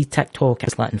 Because see, TikTok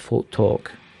is letting folk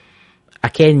talk. I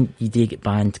ken you do get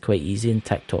banned quite easy in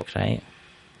TikTok, right?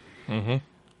 Mm-hmm.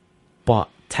 But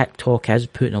TikTok is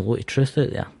putting a lot of truth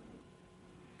out there.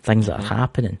 Things that are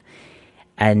happening.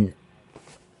 And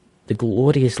the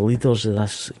glorious leaders of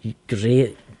this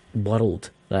great world,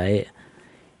 right,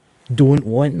 don't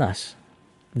want this.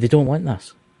 They don't want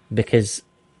this. Because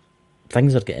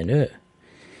things are getting out.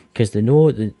 Because they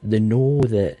know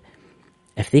that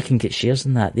if they can get shares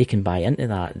in that, they can buy into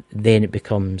that, then it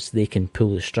becomes they can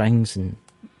pull the strings and,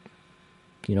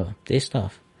 do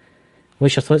stuff.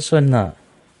 What's your thoughts on that?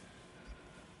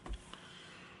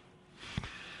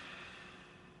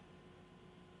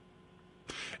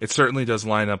 It certainly does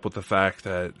line up with the fact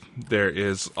that there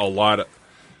is a lot of...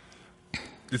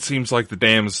 It seems like the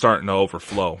dam is starting to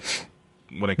overflow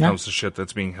when it comes to shit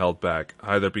that's being held back,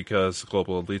 either because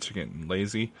global elites are getting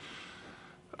lazy.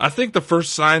 I think the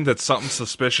first sign that something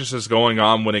suspicious is going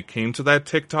on when it came to that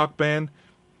TikTok ban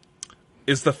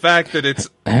is the fact that it's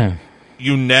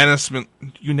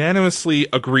unanimously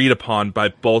agreed upon by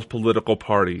both political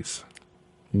parties.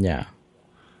 Yeah.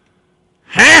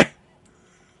 Huh?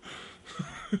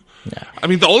 Yeah. I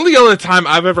mean, the only other time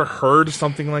I've ever heard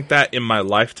something like that in my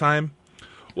lifetime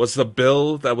was the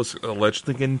bill that was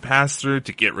allegedly getting passed through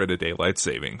to get rid of daylight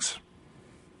savings.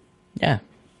 Yeah.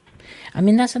 I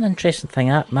mean, that's an interesting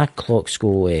thing. My clocks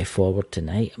go forward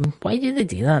tonight. I mean, why do they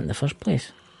do that in the first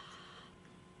place?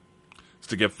 It's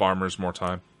to give farmers more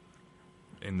time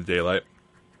in the daylight,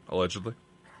 allegedly.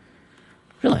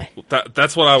 Really?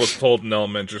 That's what I was told in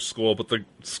elementary school, but the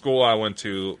school I went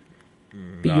to...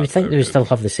 But you would think they would still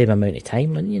have the same amount of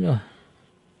time, wouldn't you?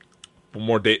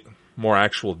 More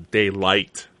actual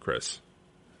daylight, Chris.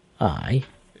 Aye.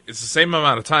 It's the same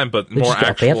amount of time, but more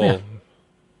actual...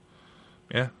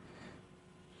 Yeah.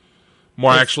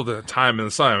 More actual time in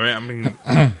the sun. I mean,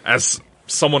 as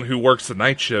someone who works the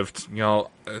night shift, the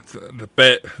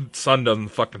sun doesn't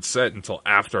fucking set until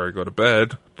after I go to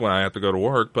bed when I have to go to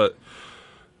work, but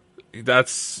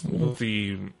that's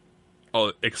the...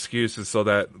 excuses so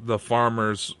that the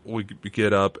farmers would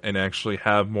get up and actually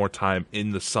have more time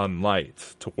in the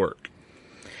sunlight to work.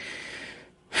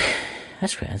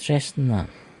 That's quite interesting, that.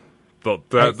 But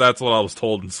that's what I was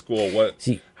told in school.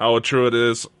 How true it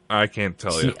is, I can't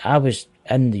tell you. I was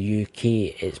in the UK.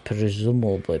 It's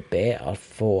presumably better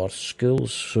for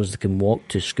schools so they can walk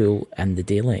to school in the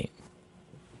daylight.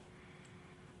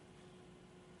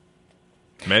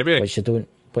 Maybe. Which I don't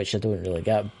really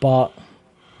get, but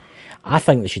I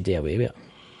think they should do away with it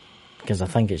because I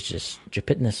think it's just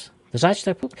stupidness. There's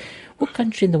actually what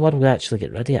country in the world would actually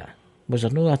get rid of it? Was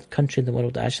there no country in the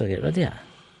world that actually get rid of it?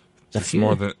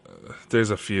 There's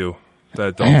a few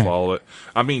that don't follow it.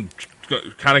 I mean,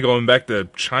 kind of going back to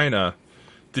China.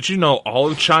 Did you know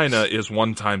all of China is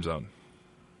one time zone?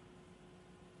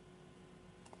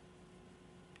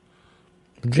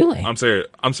 Really? I'm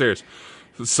serious.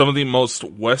 Some of the most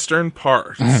western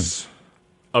parts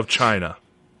of China.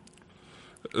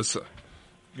 The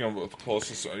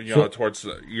closest, towards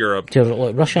Europe. To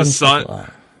like Russia the and sun,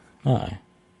 stuff like that.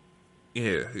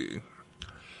 Yeah.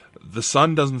 The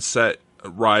sun doesn't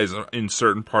rise in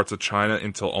certain parts of China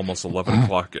until almost 11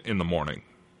 o'clock in the morning.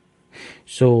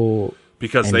 So...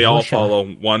 Because they all follow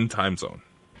one time zone.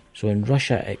 So in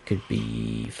Russia, it could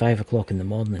be 5 o'clock in the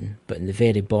morning, but in the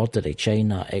very border of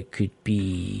China, it could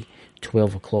be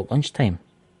 12 o'clock lunchtime.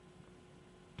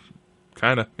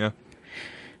 Kinda, yeah.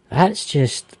 That's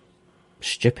just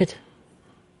stupid.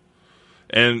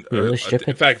 And really stupid.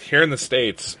 In fact, here in the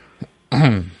States,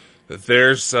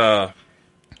 there's I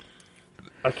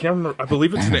can't remember. I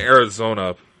believe it's in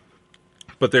Arizona,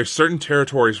 but there's certain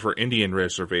territories for Indian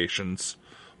reservations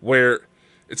where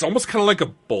it's almost kind of like a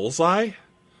bullseye,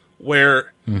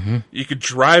 where you could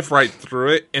drive right through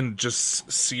it and just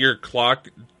see your clock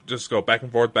just go back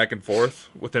and forth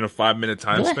within a 5-minute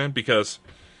time span. Because,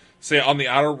 say, on the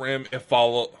outer rim, it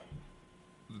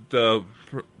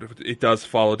does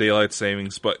follow daylight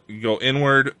savings, but you go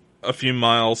inward a few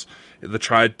miles, the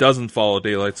Triad doesn't follow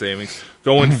daylight savings.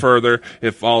 Going further,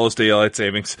 it follows daylight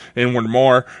savings. Inward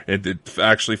more, it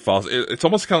actually follows. It's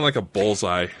almost kind of like a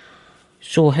bullseye.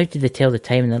 So how did they tell the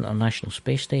time in the International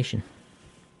Space Station?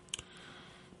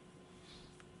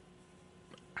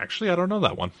 Actually, I don't know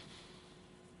that one.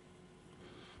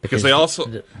 Because they also...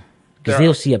 Because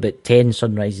they'll see about 10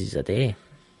 sunrises a day.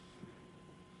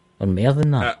 Or more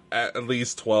than that. At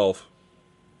least 12.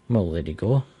 Well, there you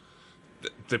go.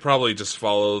 They probably just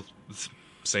follow the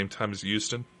same time as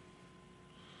Houston.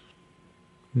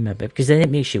 Maybe, because then it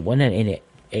makes you wonder, any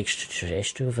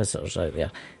extraterrestrial visitors out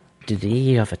there, do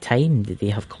they have a time? Do they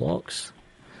have clocks?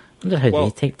 I wonder how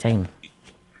they take time.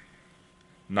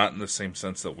 Not in the same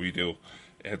sense that we do.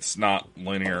 It's not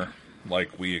linear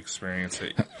like we experience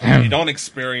it. You don't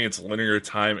experience linear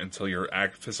time until you're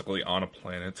physically on a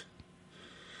planet.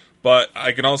 But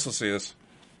I can also say this.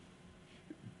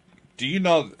 Do you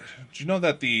know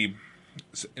that the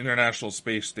International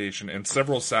Space Station and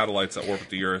several satellites that orbit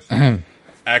the Earth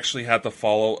actually have to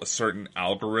follow a certain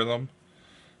algorithm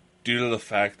due to the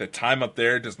fact that time up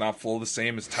there does not flow the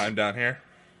same as time down here?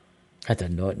 I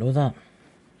did not know that.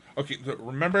 Okay,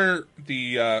 remember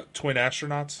the twin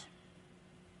astronauts?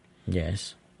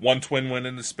 Yes. One twin went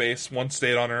into space, one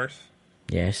stayed on Earth.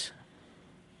 Yes.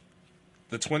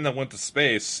 The twin that went to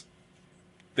space,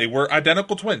 they were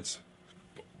identical twins.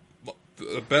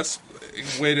 The best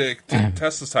way to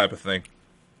test this type of thing.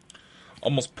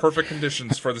 Almost perfect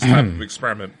conditions for this type of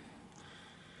experiment.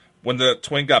 When the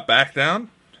twin got back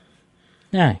down,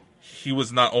 he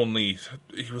was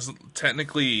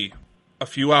technically a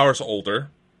few hours older,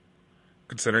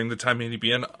 considering the time he'd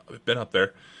been up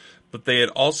there, but they had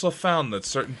also found that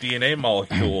certain DNA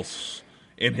molecules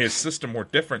in his system were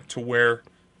different to where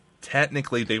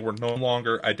technically they were no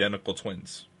longer identical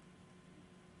twins.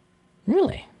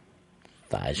 Really?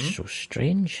 That is so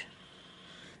strange.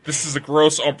 This is a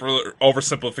gross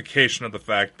oversimplification of the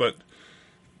fact, but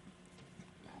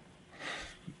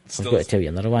I've got to tell you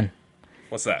another one.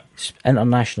 What's that?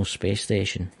 International Space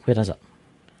Station. Where is it?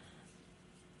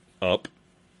 Up.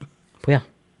 Where?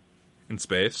 In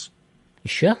space. You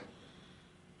sure?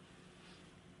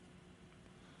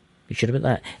 You sure about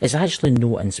that? It's actually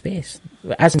not in space.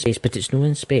 As in space, but it's not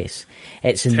in space.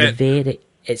 It's in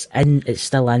it's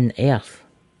still in Earth.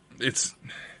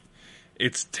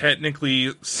 It's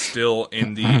technically still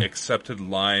in the accepted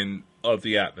line of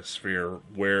the atmosphere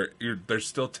where they're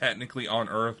still technically on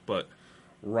Earth, but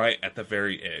right at the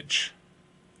very edge.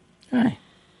 Aye.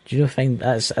 Do you find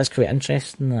that's quite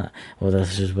interesting? That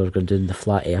this is we're going down the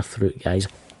flat Earth route, guys.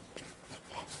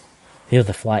 Here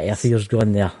the flat earthers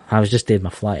going there. I was just doing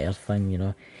my flat Earth thing, you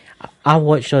know. I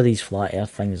watch all these flat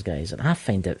Earth things, guys, and I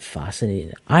find it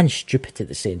fascinating and stupid at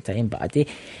the same time. But I do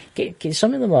get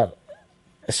some of them are.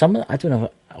 I don't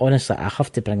know. Honestly, I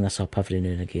have to bring this up every now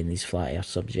and again, these flat Earth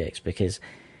subjects, because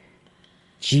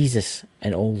Jesus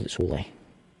and all that's holy,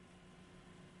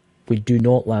 we do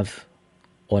not live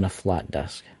on a flat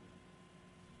disc.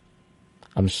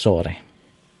 I'm sorry.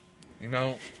 You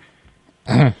know,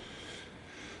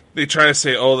 they try to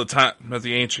say, the time of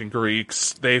the ancient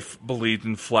Greeks, they believed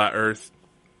in flat Earth.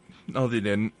 No, they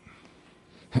didn't.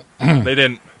 They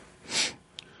didn't.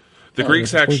 The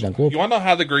Greeks actually... You want to know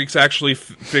how the Greeks actually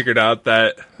figured out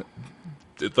that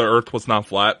the Earth was not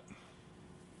flat?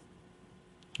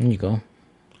 There you go.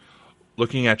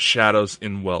 Looking at shadows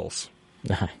in wells.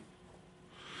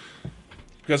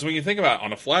 Because when you think about it,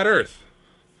 on a flat Earth,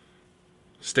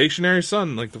 stationary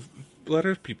sun, like the flat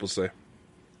Earth people say,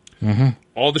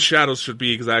 all the shadows should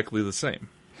be exactly the same.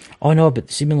 Oh no, but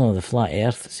seemingly the Flat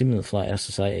Earth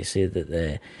Society say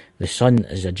that the sun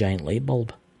is a giant light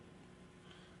bulb.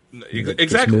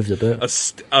 Exactly. Moved about.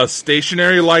 A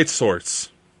stationary light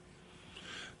source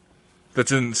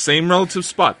that's in the same relative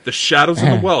spot. The shadows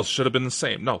in the wells should have been the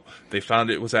same. No, they found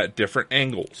it was at different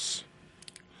angles.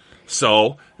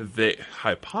 So they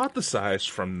hypothesized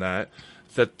from that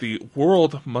the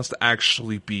world must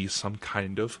actually be some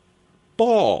kind of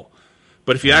ball.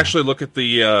 But if you actually look at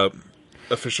the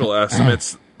official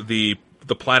estimates, the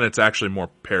planet's actually more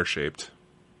pear-shaped.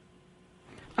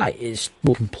 It's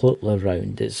not completely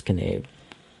round. It's kind of...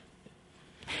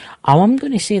 I'm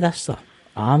going to say this, though.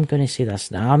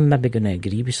 I'm maybe going to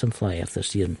agree with some flat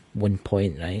earthers here in one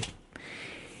point, right?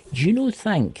 Do you not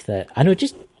think that... I know,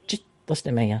 just listen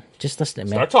to me here. Just listen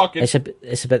to me. Start talking. It's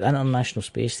about the International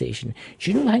Space Station.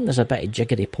 Do you not think there's a bit of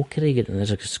jiggery-pokery going on? There's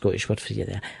a Scottish word for you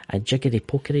there. A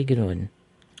jiggery-pokery going on.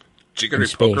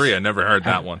 Jiggery-pokery? I never heard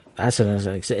that one. That's what I was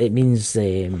like. It means...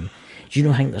 do you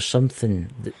not think there's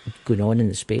something going on in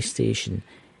the space station,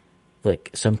 like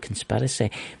some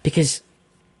conspiracy? Because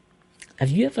have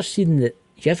you ever seen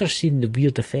the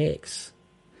weird effects?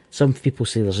 Some people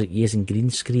say there's like using green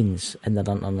screens in the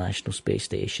International Space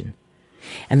Station,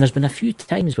 and there's been a few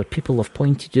times where people have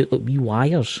pointed out like wee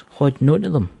wires holding onto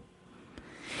them.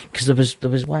 Because there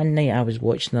was one night I was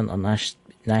watching the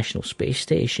International Space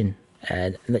Station,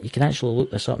 and you can actually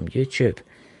look this up on YouTube.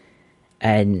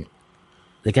 And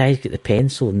the guy's got the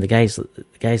pencil, and the guy's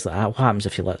like, what happens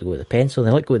if you let go with the pencil?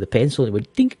 And they let go with the pencil, and it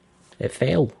went dink, it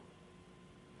fell.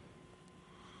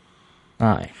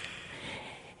 Aye.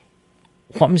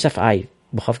 What happens if we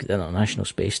have got the International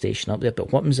Space Station up there,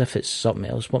 but what happens if it's something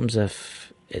else? What happens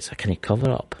if it's a kind of cover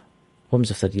up? What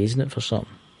happens if they're using it for something?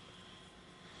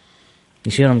 You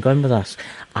see where I'm going with this?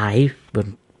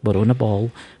 We're on a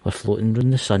ball, we're floating around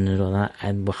the sun and all that,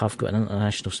 and we have got an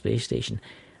International Space Station.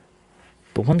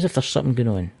 But what happens if there's something going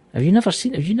on? Have you never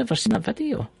seen that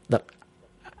video?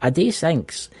 I do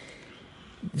think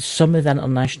some of the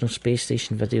International Space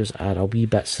Station videos are a wee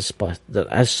bit suspect. There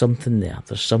is something there.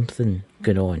 There's something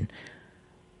going on.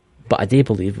 But I do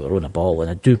believe we're on a ball, and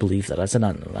I do believe there is an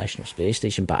International Space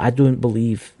Station, but I don't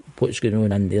believe what's going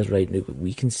on in there right now, what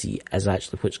we can see, is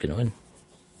actually what's going on.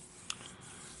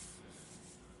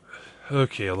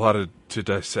 Okay, a lot to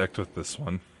dissect with this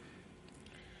one.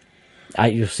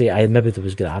 You say, maybe there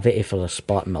was gravity for a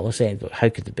split millisecond, but how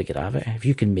could there be gravity? If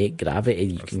you can make gravity,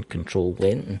 you can control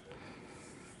length.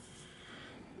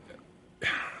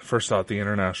 First off, the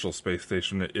International Space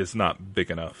Station is not big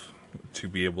enough to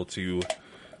be able to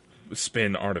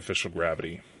spin artificial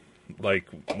gravity like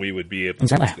we would be able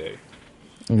to today.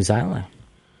 Exactly.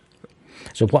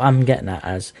 So what I'm getting at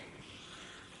is,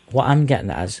 I'm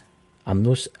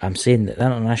saying that the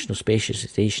International Space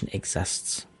Station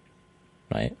exists,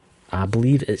 right? I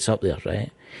believe it's up there,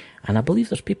 right? And I believe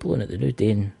there's people on it that know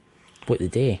doing what they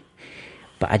do.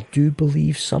 But I do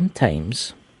believe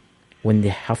sometimes when they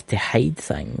have to hide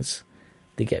things,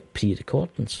 they get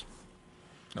pre-recordings.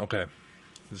 Okay.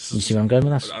 You see where I'm going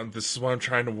with this? This is what I'm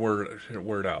trying to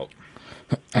word out.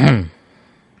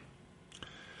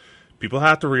 People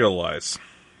have to realize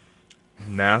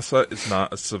NASA is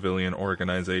not a civilian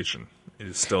organization. It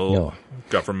is still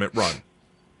government run.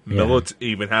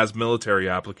 Even has military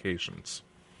applications.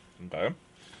 Okay?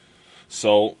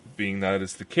 So, being that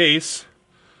is the case,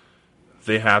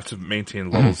 they have to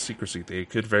maintain levels of secrecy. They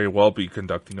could very well be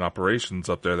conducting operations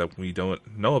up there that we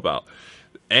don't know about.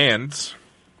 And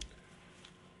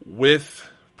with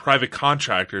private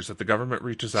contractors that the government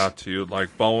reaches out to,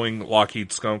 like Boeing,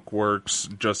 Lockheed, Skunk Works,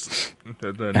 just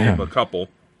to name a couple,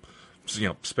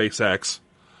 SpaceX,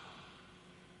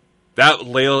 that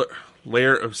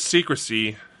layer of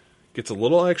secrecy gets a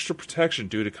little extra protection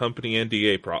due to company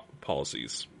NDA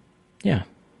policies. Yeah.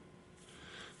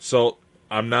 So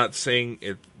I'm not saying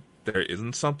there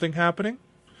isn't something happening.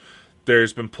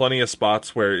 There's been plenty of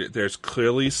spots where there's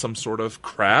clearly some sort of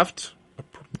craft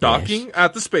docking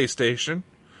at the space station,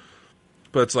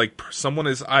 but it's like someone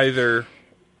is either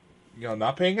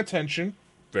not paying attention,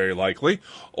 very likely,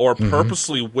 or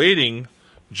purposely waiting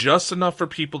just enough for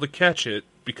people to catch it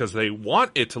because they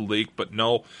want it to leak, but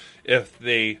know if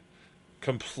they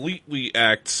completely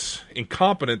act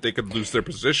incompetent, they could lose their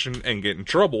position and get in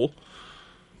trouble.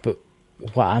 But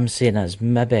what I'm saying is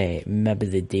maybe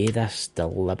they do this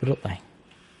deliberately.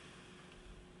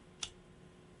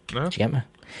 No? Do you get me?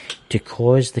 To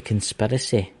cause the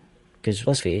conspiracy. Because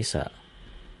let's face it,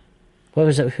 what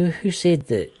was it? Who said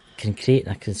that creating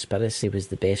a conspiracy was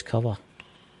the best cover?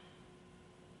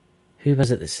 Who was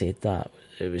it that said that?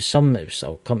 It was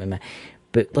I'll come to me.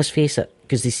 But let's face it,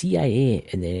 because the CIA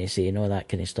and the NSA and all that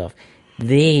kind of stuff,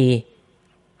 they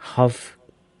have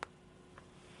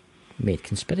made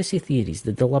conspiracy theories.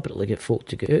 They deliberately get folk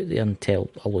to go out there and tell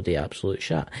a load of absolute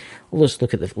shit. Let's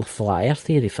look at the flat earth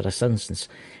theory, for instance.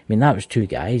 I mean, that was two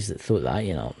guys that thought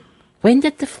that, When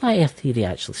did the flat earth theory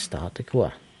actually start,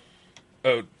 Dakota?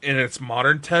 In its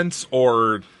modern tense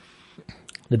or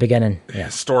the beginning? Yeah.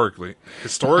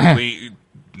 Historically,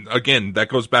 again, that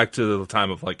goes back to the time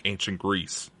of ancient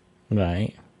Greece,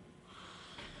 right?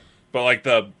 But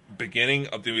the beginning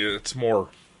of its more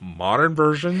modern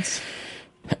versions,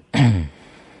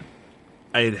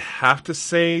 I'd have to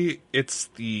say it's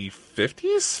the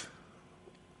 50s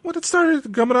when it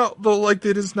started coming out like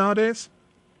it is nowadays.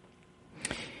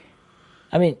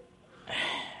 I mean,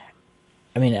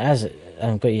 as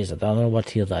I'm going to use another word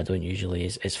here that I don't usually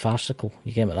use. It's farcical.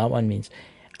 You get what that one means?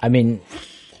 I mean,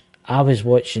 I was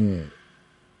watching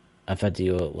a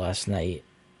video last night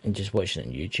and just watching it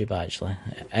on YouTube actually,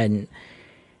 and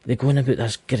they're going about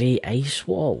this great ice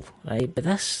wall, right? But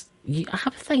I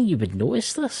have a thing you would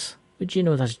notice this. Would you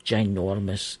know this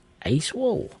ginormous ice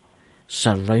wall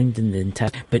surrounding the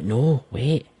entire? But no,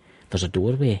 wait. There's a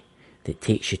doorway that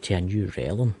takes you to a new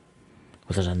realm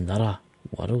where there's another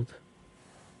world.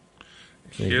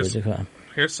 So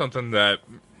here's something that...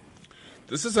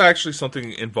 This is actually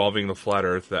something involving the flat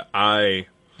earth that I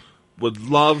would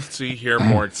love to hear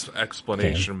more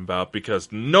explanation about,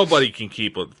 because nobody can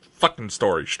keep a fucking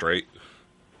story straight.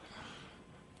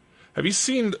 Have you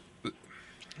seen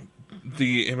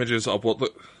the images of what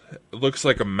looks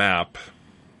like a map?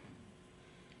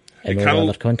 In all the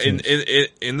other continents.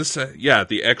 In the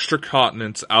the extra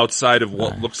continents outside of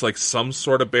what looks like some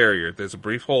sort of barrier. There's a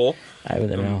brief hole. I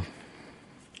wouldn't know.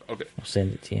 Okay, I'll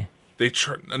send it to you.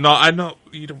 No, I know.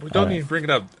 We don't need to bring it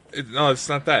up. No, it's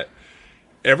not that.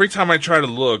 Every time I try to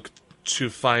look to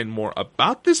find more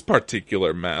about this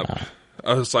particular map,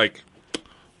 I was like,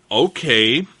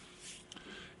 okay,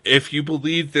 if you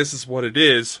believe this is what it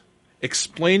is,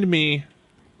 explain to me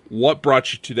what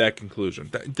brought you to that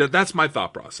conclusion. That's my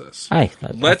thought process.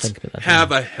 Let's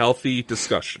have a healthy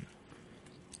discussion.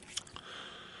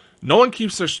 No one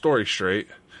keeps their story straight.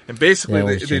 And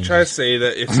basically, they try to say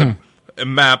that it's a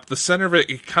map. The center of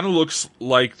it kind of looks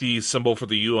like the symbol for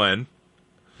the UN.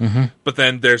 Mm-hmm. But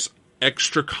then there's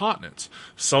extra continents.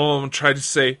 Some of them try to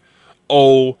say,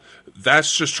 oh,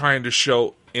 that's just trying to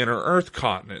show inner Earth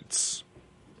continents.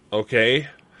 Okay,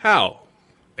 how?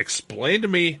 Explain to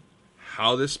me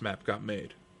how this map got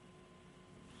made.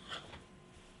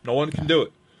 No one can do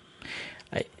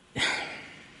it.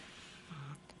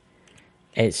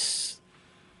 It's,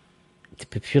 to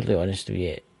be purely honest with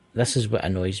you, this is what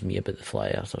annoys me about the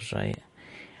flat earthers, right?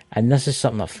 And this is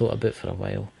something I've thought about for a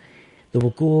while. They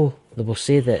will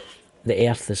say that the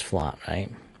earth is flat, right?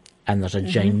 And there's a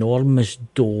ginormous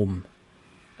dome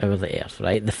over the earth,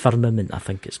 right? The firmament, I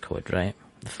think it's called, right?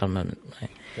 The firmament,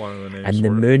 right? One of the names. And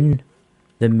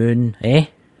the moon, eh?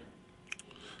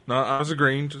 No, I was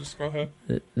agreeing. Just go ahead.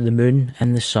 The moon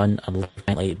and the sun are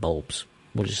giant light bulbs.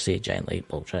 We'll just say giant light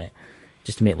bulbs, right?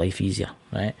 Just to make life easier,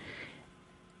 right?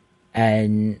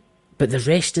 But the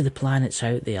rest of the planets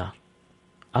out there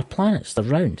are planets. They're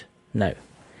round. Now,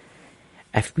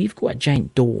 if we've got a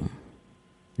giant dome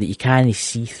that you can't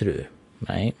see through,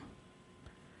 right,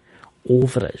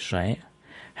 over us, right,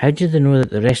 how do they know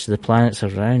that the rest of the planets are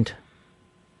round?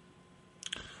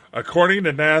 According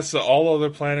to NASA, all other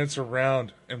planets are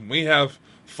round, and we have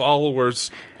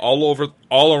followers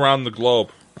all around the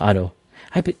globe. I know.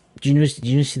 But do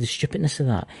you see the stupidness of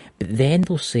that? But then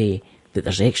they'll say that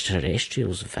there's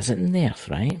extraterrestrials visiting the Earth,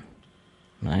 right?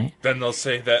 Right. Then they'll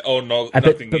say that, oh no,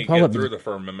 nothing can get through the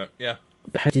firmament. Yeah.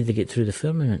 But how did they get through the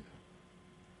firmament?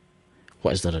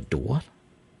 What, is there a door?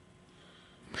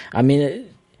 I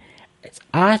mean,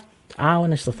 I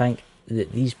honestly think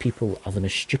that these people are the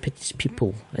most stupidest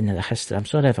people in the history. I'm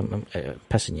sorry if I'm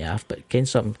pissing you off, but can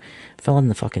something, fill in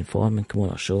the fucking form and come on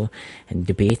our show and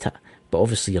debate it. But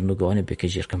obviously you're not going to,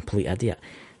 because you're a complete idiot.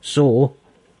 So,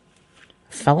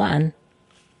 fill it in.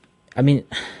 I mean,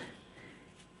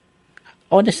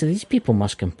 honestly, these people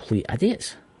must complete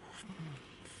idiots.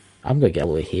 I'm going to get a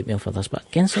lot of hate mail for this, but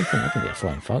again, something, I can be a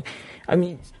flying fuck. I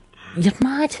mean, you're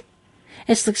mad.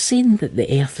 It's like saying that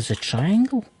the Earth is a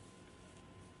triangle.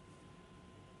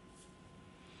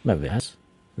 Maybe it is.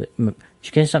 Do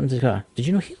you get something to go? Did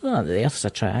you know that the Earth is a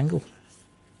triangle?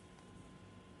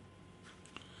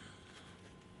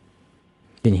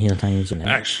 Been here times in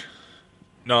Actually,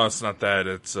 no, it's not that.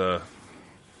 It's the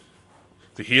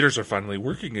heaters are finally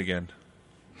working again.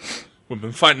 We've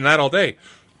been fighting that all day.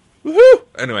 Woohoo!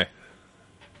 Anyway,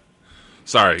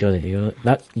 sorry. You know what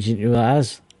that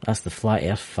is? That's the flat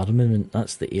Earth firmament.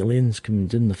 That's the aliens coming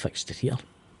down the fixture here.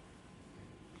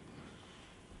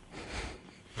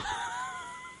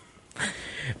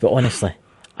 But honestly,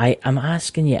 I'm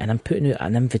asking you, and I'm putting out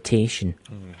an invitation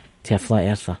to a flat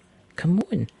earther. Come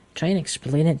on, try and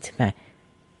explain it to me.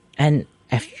 And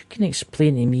if you can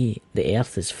explain to me the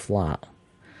Earth is flat,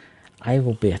 I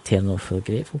will be eternally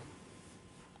grateful.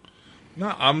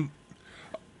 No, I'm...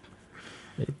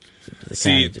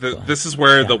 See, this is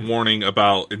where the warning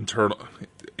about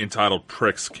entitled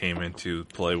pricks came into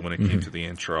play when it came to the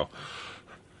intro.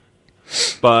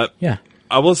 But yeah,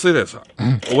 I will say this.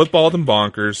 With Bald and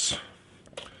Bonkers,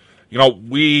 you know,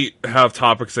 we have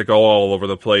topics that go all over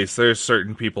the place. There's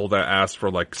certain people that ask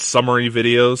for, like, summary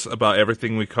videos about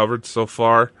everything we covered so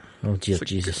far. Oh, dear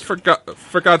Jesus.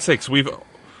 For God's sakes, we've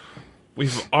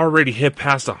already hit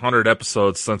past 100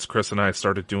 episodes since Chris and I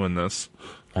started doing this.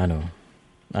 I know.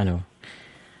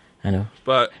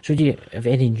 But so do you have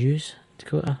any news,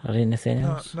 Dakota, or anything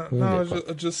else? No,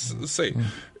 just say,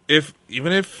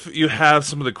 even if you have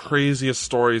some of the craziest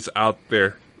stories out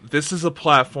there, this is a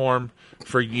platform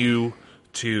for you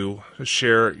to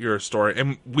share your story.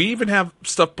 And we even have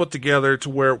stuff put together to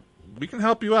where we can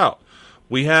help you out.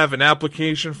 We have an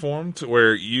application form to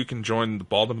where you can join the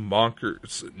Bald and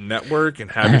Bonkers network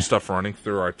and have your stuff running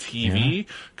through our TV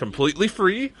completely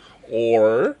free,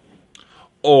 or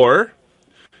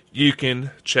you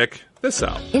can check this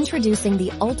out. Introducing the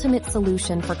ultimate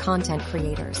solution for content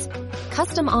creators.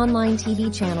 Custom online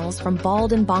TV channels from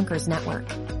Bald and Bonkers Network.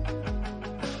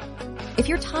 If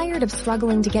you're tired of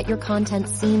struggling to get your content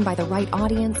seen by the right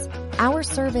audience, our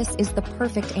service is the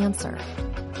perfect answer.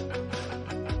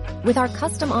 With our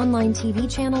custom online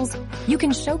TV channels, you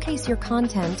can showcase your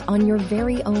content on your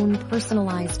very own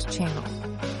personalized channel.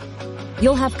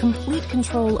 You'll have complete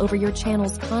control over your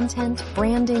channel's content,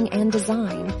 branding, and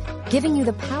design, giving you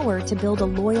the power to build a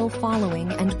loyal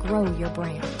following and grow your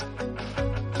brand.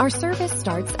 Our service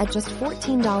starts at just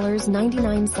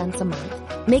 $14.99 a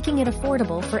month, making it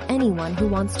affordable for anyone who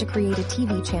wants to create a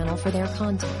TV channel for their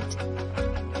content.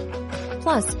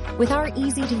 Plus, with our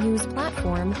easy-to-use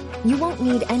platform, you won't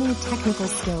need any technical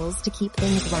skills to keep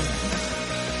things running.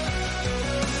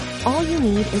 All you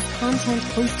need is content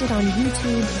posted on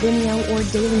YouTube, Vimeo, or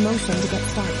Dailymotion to get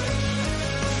started.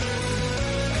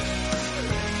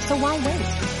 So why wait?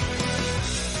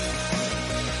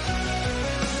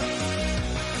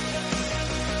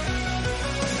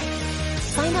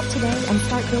 Sign up today and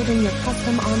start building your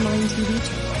custom online TV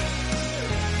channel.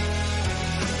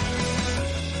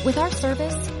 With our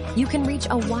service, you can reach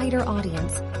a wider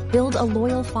audience, build a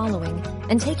loyal following,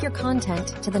 and take your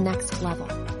content to the next level.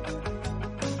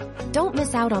 Don't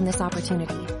miss out on this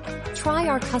opportunity. Try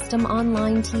our custom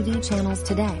online TV channels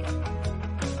today.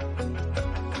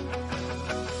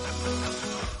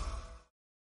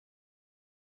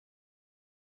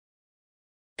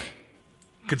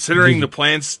 Considering the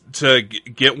plans to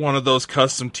get one of those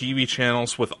custom TV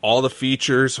channels with all the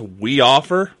features we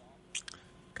offer,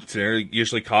 considering it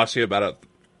usually costs you about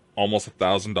almost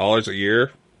 $1,000 a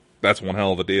year, that's one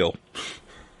hell of a deal.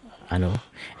 I know.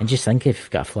 And just think if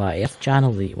you've got a Flat Earth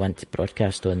channel that you want to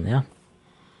broadcast on there.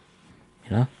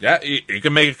 You know? Yeah, you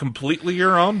can make it completely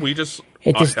your own. We just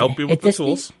help you with the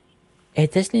tools.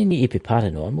 It doesn't need to be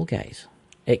paranormal, guys.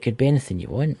 It could be anything you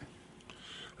want.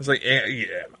 It's like, yeah.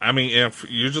 I mean, if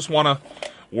you just want to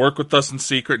work with us in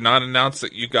secret, not announce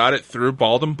that you got it through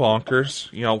Bald and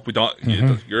Bonkers, you know, we don't.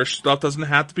 Your stuff doesn't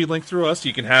have to be linked through us.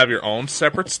 You can have your own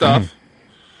separate stuff,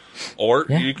 or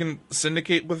you can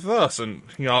syndicate with us and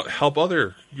help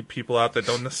other people out that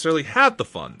don't necessarily have the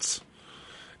funds.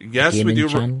 Yes, gaming we do.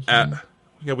 Channels,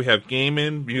 we have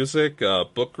gaming, music,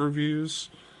 book reviews.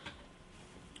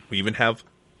 We even have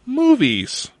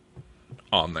movies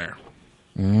on there.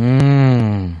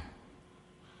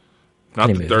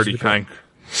 Not the dirty kind.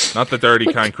 Not the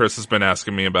dirty kind Chris has been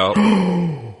asking me about.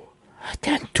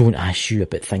 Don't ask you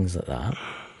about things like that.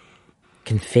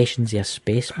 Confessions of a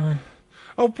Spaceman.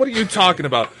 Oh, what are you talking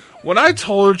about? When I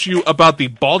told you about the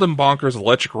Bald and Bonkers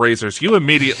electric razors, you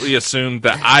immediately assumed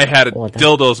that I had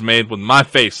dildos made with my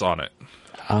face on it.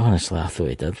 Honestly, I thought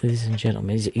he did, ladies and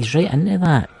gentlemen. He's right into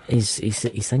that. He's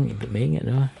thinking about making it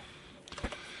now.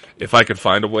 If I could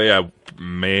find a way, I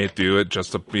may do it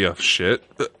just to be a shit.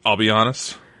 I'll be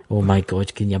honest. Oh my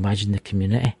God, can you imagine the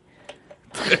community?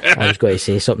 I was going to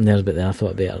say something there, but then I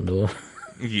thought I better know.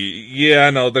 Yeah,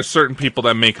 I know. There's certain people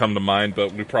that may come to mind,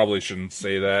 but we probably shouldn't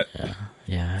say that.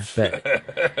 Yeah. But,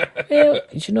 well,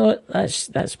 you know what?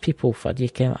 That's people for you,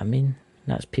 Kim. I mean,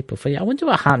 that's people for you. I wonder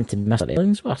what happened to Mr.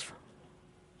 Ellingsworth.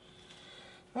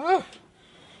 Oh,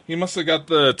 he must have got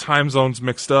the time zones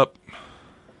mixed up.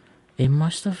 He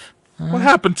must have. What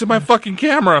happened to my fucking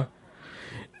camera?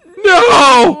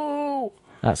 No!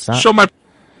 That's that. Show my...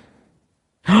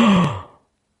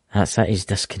 That's that. He's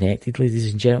disconnected,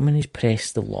 ladies and gentlemen. He's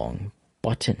pressed the wrong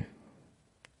button.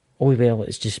 Oh, well,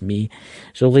 it's just me.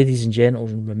 So, ladies and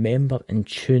gentlemen, remember and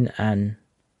tune in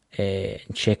and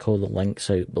check all the links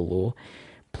out below.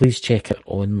 Please check out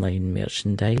online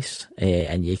merchandise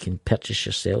and you can purchase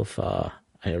yourself a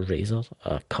razor,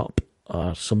 a cup,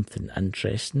 or something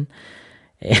interesting.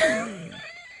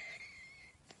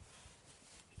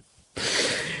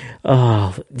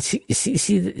 Oh,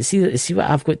 see what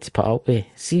I've got to put up with.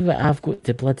 See what I've got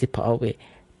to bloody put up with.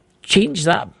 Change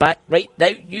that back right now,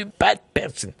 you bad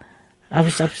person. But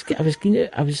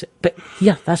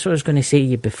yeah, that's what I was going to say to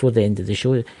you before the end of the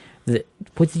show.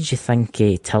 What did you think,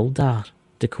 Tildar,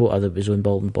 Dakota, that was on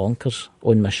Bald and Bonkers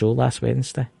on my show last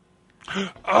Wednesday?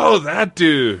 Oh, that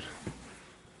dude.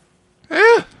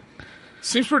 Yeah,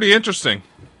 seems pretty interesting.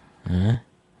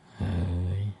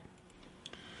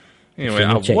 Anyway,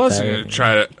 I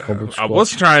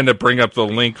was trying to bring up the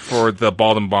link for the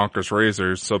Bald and Bonkers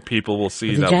razors so people will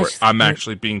see that I'm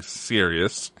actually being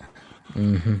serious.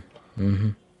 You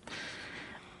can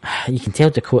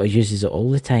tell Dakota uses it all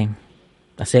the time,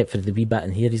 except for the wee bit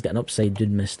in here. He's got an upside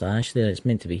down moustache there. It's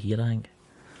meant to be here, I think.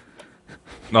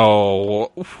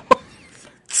 No.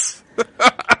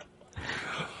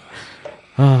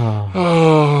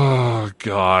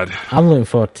 God. I'm looking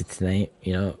forward to tonight.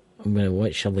 You know, I'm going to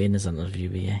watch Elena's interview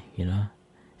with you. You know,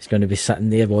 he's going to be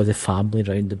sitting there with all the family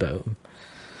round about him.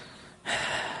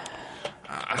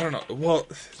 I don't know. Well,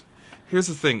 here's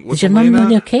the thing. Did your mum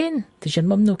know Ken? Did your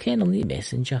mum know Ken on the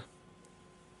messenger?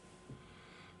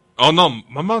 Oh no,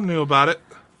 my mom knew about it.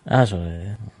 That's all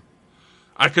right.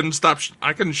 I couldn't stop.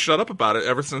 I couldn't shut up about it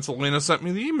ever since Elena sent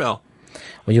me the email.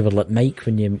 Well, you were like Mike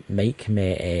when Mike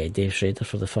met Dave Schrader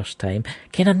for the first time.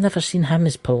 Ken, I've never seen him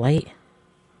as polite.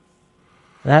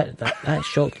 That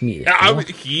shocked me. Yeah,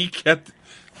 he kept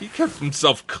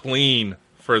himself clean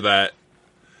for that.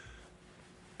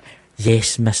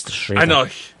 Yes, Mr. Schrader. I know.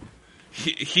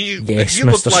 He Yes,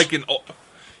 looked Mr.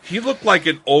 like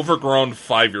an overgrown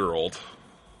 5-year-old.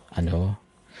 I know.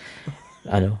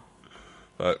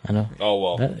 But, I know. Oh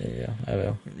well. Yeah, I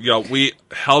will. Yeah, we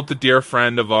helped a dear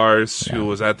friend of ours who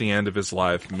was at the end of his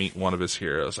life meet one of his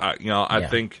heroes. I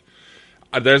think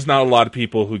there's not a lot of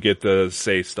people who get to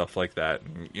say stuff like that.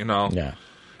 You know,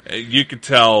 you could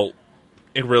tell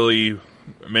it really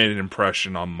made an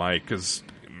impression on Mike because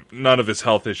none of his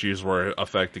health issues were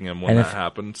affecting him when that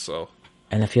happened. So,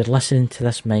 and if you're listening to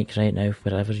this, Mike, right now,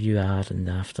 wherever you are in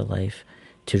the afterlife,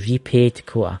 to repay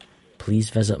Dakota,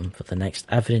 please visit him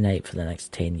every night for the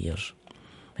next 10 years.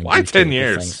 Why 10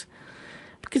 years? Things.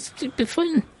 Because it'd be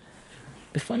fun. It'd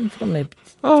be fun for me.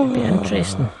 It'd be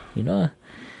interesting, you know.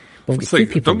 We've got two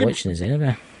people watching us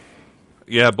anyway.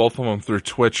 Yeah, both of them through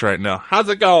Twitch right now. How's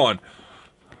it going?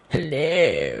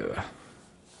 Hello.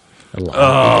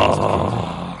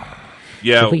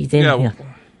 Yeah. So what you doing here?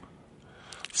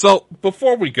 So,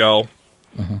 before we go,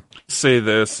 say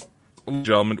this.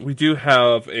 Gentlemen, we do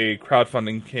have a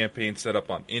crowdfunding campaign set up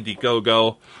on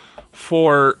Indiegogo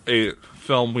for a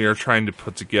film we are trying to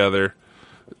put together.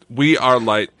 We are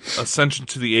like Ascension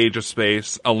to the Age of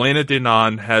Space. Elena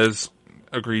Denon has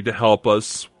agreed to help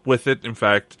us with it. In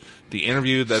fact, the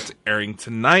interview that's airing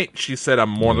tonight, she said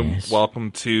I'm more than welcome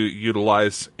to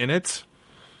utilize in it.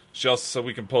 She also said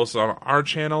we can post it on our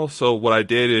channel. So what I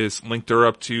did is linked her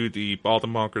up to the Bald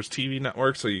and Bonkers TV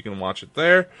network so you can watch it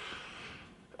there.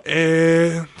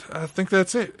 And I think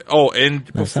that's it. Oh, and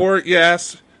before you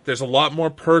ask, there's a lot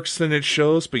more perks than it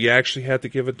shows, but you actually have to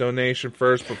give a donation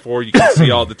first before you can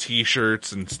see all the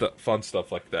t-shirts and fun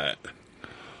stuff like that.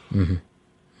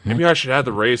 Maybe I should add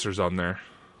the razors on there.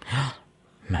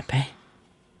 Maybe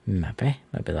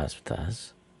that's what that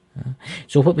is.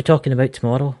 So what are we talking about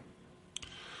tomorrow?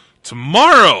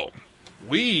 Tomorrow,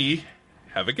 we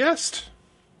have a guest.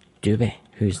 Do we?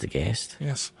 Who's the guest?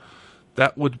 Yes.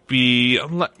 That would be,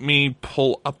 let me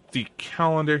pull up the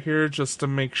calendar here just to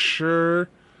make sure,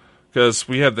 because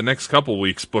we have the next couple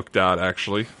weeks booked out,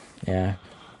 actually. Yeah.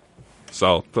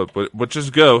 So, which is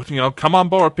good. You know, come on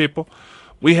board, people.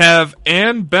 We have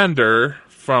Ann Bender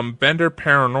from Bender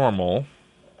Paranormal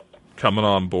coming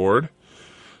on board.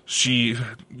 She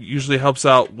usually helps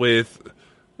out with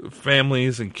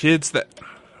families and kids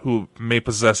who may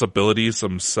possess abilities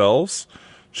themselves.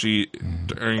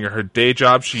 During her day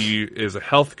job, she is a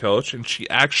health coach, and she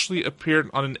actually appeared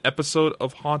on an episode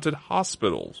of Haunted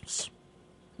Hospitals.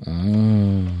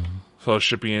 So it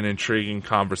should be an intriguing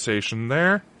conversation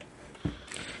there.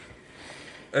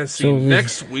 Let's see,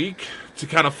 next week, to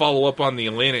kind of follow up on the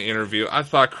Elena interview, I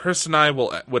thought Chris and I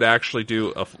would actually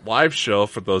do a live show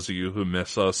for those of you who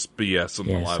miss us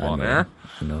BSing live on air.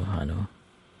 I know.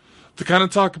 To kind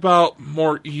of talk about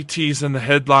more ETs in the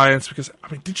headlines, because, I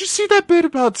mean, did you see that bit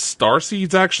about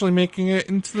Starseeds actually making it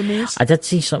into the news? I did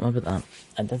see something about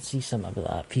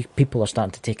that. People are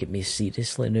starting to take it more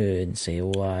seriously now and say,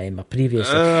 my previous...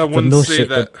 I wouldn't say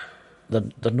that.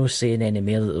 They're not saying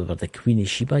anymore that they were the Queen of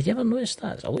Sheba. You ever noticed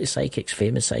that? A lot of psychics,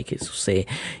 famous psychics, will say,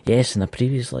 yes, in a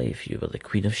previous life you were the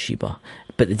Queen of Sheba.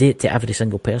 But they do it to every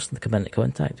single person to come into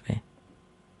contact with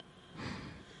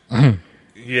me.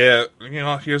 Yeah, you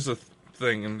know, here's the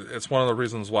thing, and it's one of the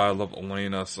reasons why I love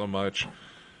Elena so much.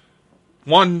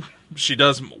 One, she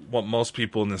does what most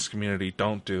people in this community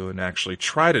don't do and actually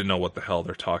try to know what the hell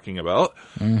they're talking about.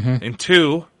 And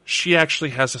two, she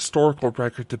actually has historical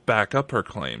record to back up her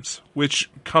claims, which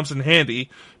comes in handy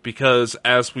because,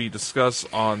 as we discuss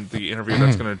on the interview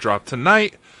that's going to drop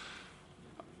tonight,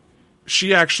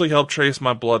 she actually helped trace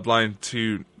my bloodline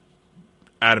to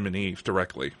Adam and Eve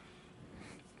directly.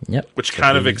 Yep. Which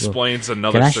kind of explains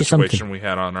another situation we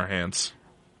had on our hands.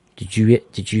 Did you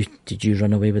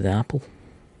run away with the apple?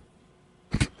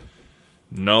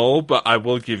 No, but I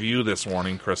will give you this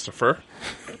warning, Christopher,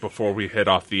 before we head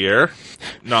off the air.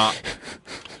 Not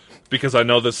because I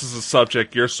know this is a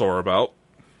subject you're sore about.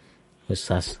 What's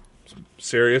this?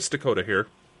 Serious Dakota here.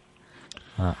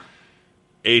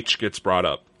 H gets brought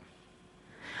up.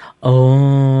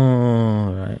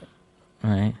 Oh,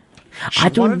 Right. I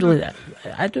don't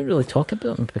really talk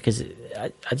about them because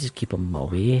I just keep them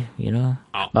away, you know.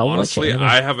 Honestly,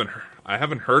 I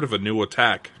haven't heard of a new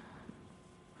attack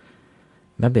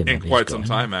maybe in quite some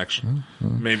time. Actually,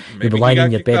 maybe you'll be lying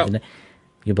in your bed.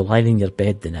 You'll be lying in your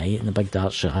bed tonight, and the big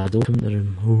dark shadow come in the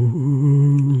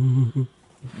room.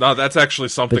 No, that's actually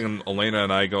something Elena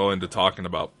and I go into talking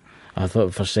about. I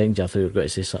thought for a second you were going to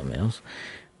say something else.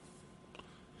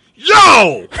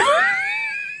 Yo!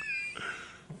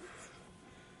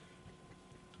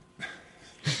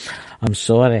 I'm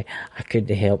sorry, I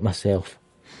couldn't help myself.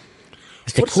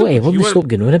 Mr. Cody, will you stop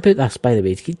going on about this, by the way?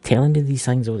 You keep telling me these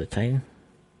things all the time.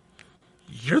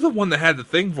 You're the one that had the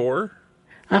thing for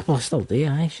her. Well, I still do,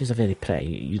 aye. She's a very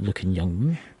pretty looking young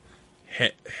woman.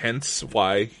 Hence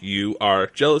why you are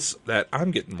jealous that I'm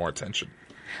getting more attention.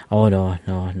 Oh, no.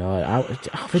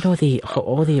 We know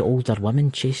all the older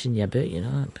women chasing you about, you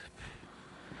know.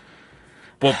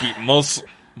 But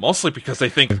mostly because they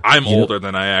think I'm older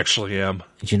than I actually am.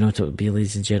 Do you know what it would be,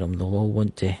 ladies and gentlemen? They'll all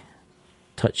want to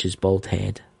touch his bald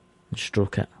head and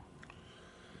stroke it.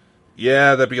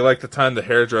 Yeah, that'd be like the time the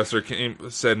hairdresser came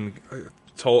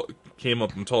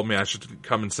up and told me I should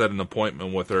come and set an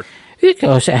appointment with her.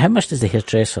 How much does the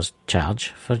hairdresser charge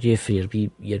for your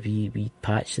wee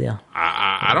patch there?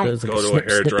 I don't go to a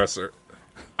hairdresser.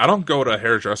 I don't go to a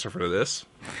hairdresser for this.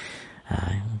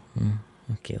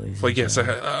 Okay, ladies. But yes,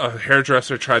 a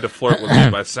hairdresser tried to flirt with me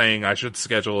by saying I should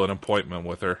schedule an appointment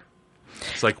with her.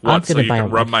 It's like, what? So you can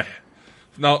rub my...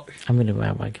 No. I'm going to buy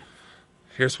a wig.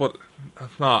 Here's what...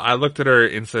 No, I looked at her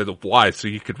and said, why? So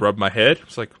you could rub my head?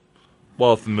 It's like,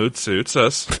 well, if the mood suits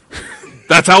us.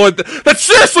 That's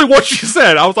seriously what she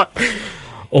said. I was like...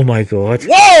 Oh my God.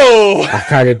 Whoa! I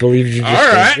can't believe you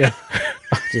just went there.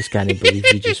 I just can't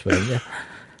believe you just went there.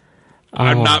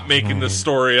 I'm not making this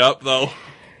story up, though.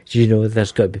 Do you know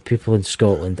there's got to be people in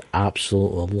Scotland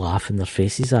absolutely laughing their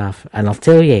faces off? And I'll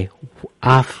tell you,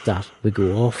 after we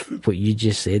go off what you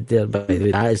just said there, by the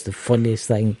way, that is the funniest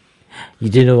thing. You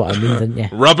do know what I mean, don't you?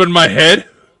 Rubbing my head?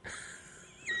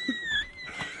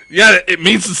 Yeah, it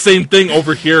means the same thing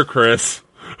over here, Chris.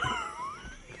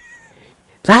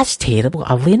 That's terrible.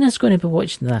 Elena's going to be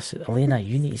watching this. Elena,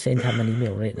 you need to send him an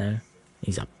email right now.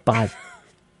 He's a bad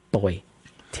boy.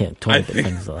 Talking about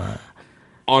things like that.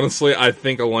 Honestly, I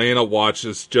think Elena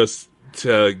watches just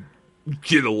to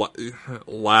get a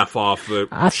laugh off the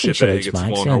shit that gets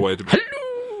flown her way.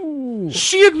 Hello!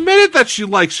 She admitted that she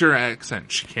likes your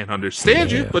accent. She can't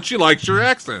understand you, but she likes your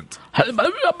accent. There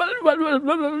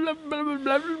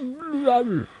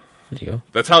you go.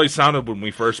 That's how he sounded when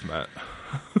we first met.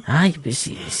 Aye, but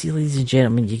see, ladies and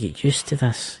gentlemen, you get used to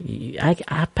this.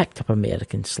 I picked up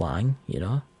American slang, you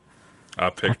know. I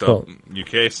picked up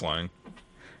UK slang.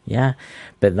 Yeah,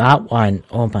 but that one,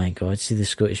 oh my God! See, the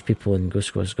Scottish people in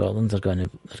Glasgow, Scotland, they're going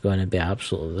to be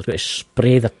absolutely. They're going to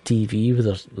spray their TV with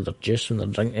their juice when they're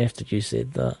drinking. After you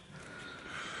said that.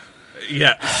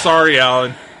 Yeah, sorry,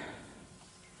 Alan.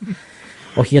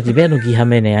 Oh, here, you better not give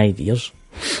him any ideas.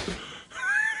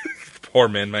 Poor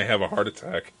man may have a heart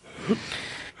attack.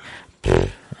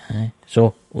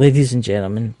 So, ladies and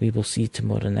gentlemen, we will see you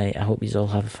tomorrow night. I hope you all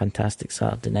have a fantastic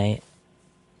Saturday night.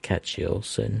 Catch you all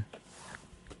soon.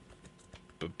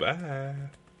 Bye-bye.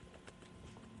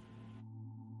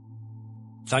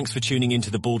 Thanks for tuning into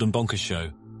the Bald and Bonkers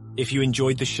Show. If you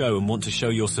enjoyed the show and want to show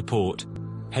your support,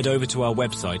 head over to our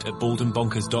website at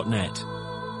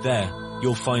baldandbonkers.net. There,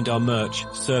 you'll find our merch,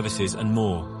 services and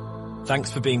more.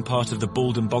 Thanks for being part of the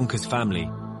Bald and Bonkers family,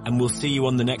 and we'll see you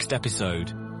on the next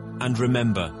episode. And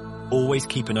remember, always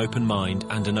keep an open mind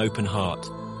and an open heart.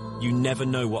 You never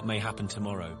know what may happen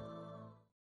tomorrow.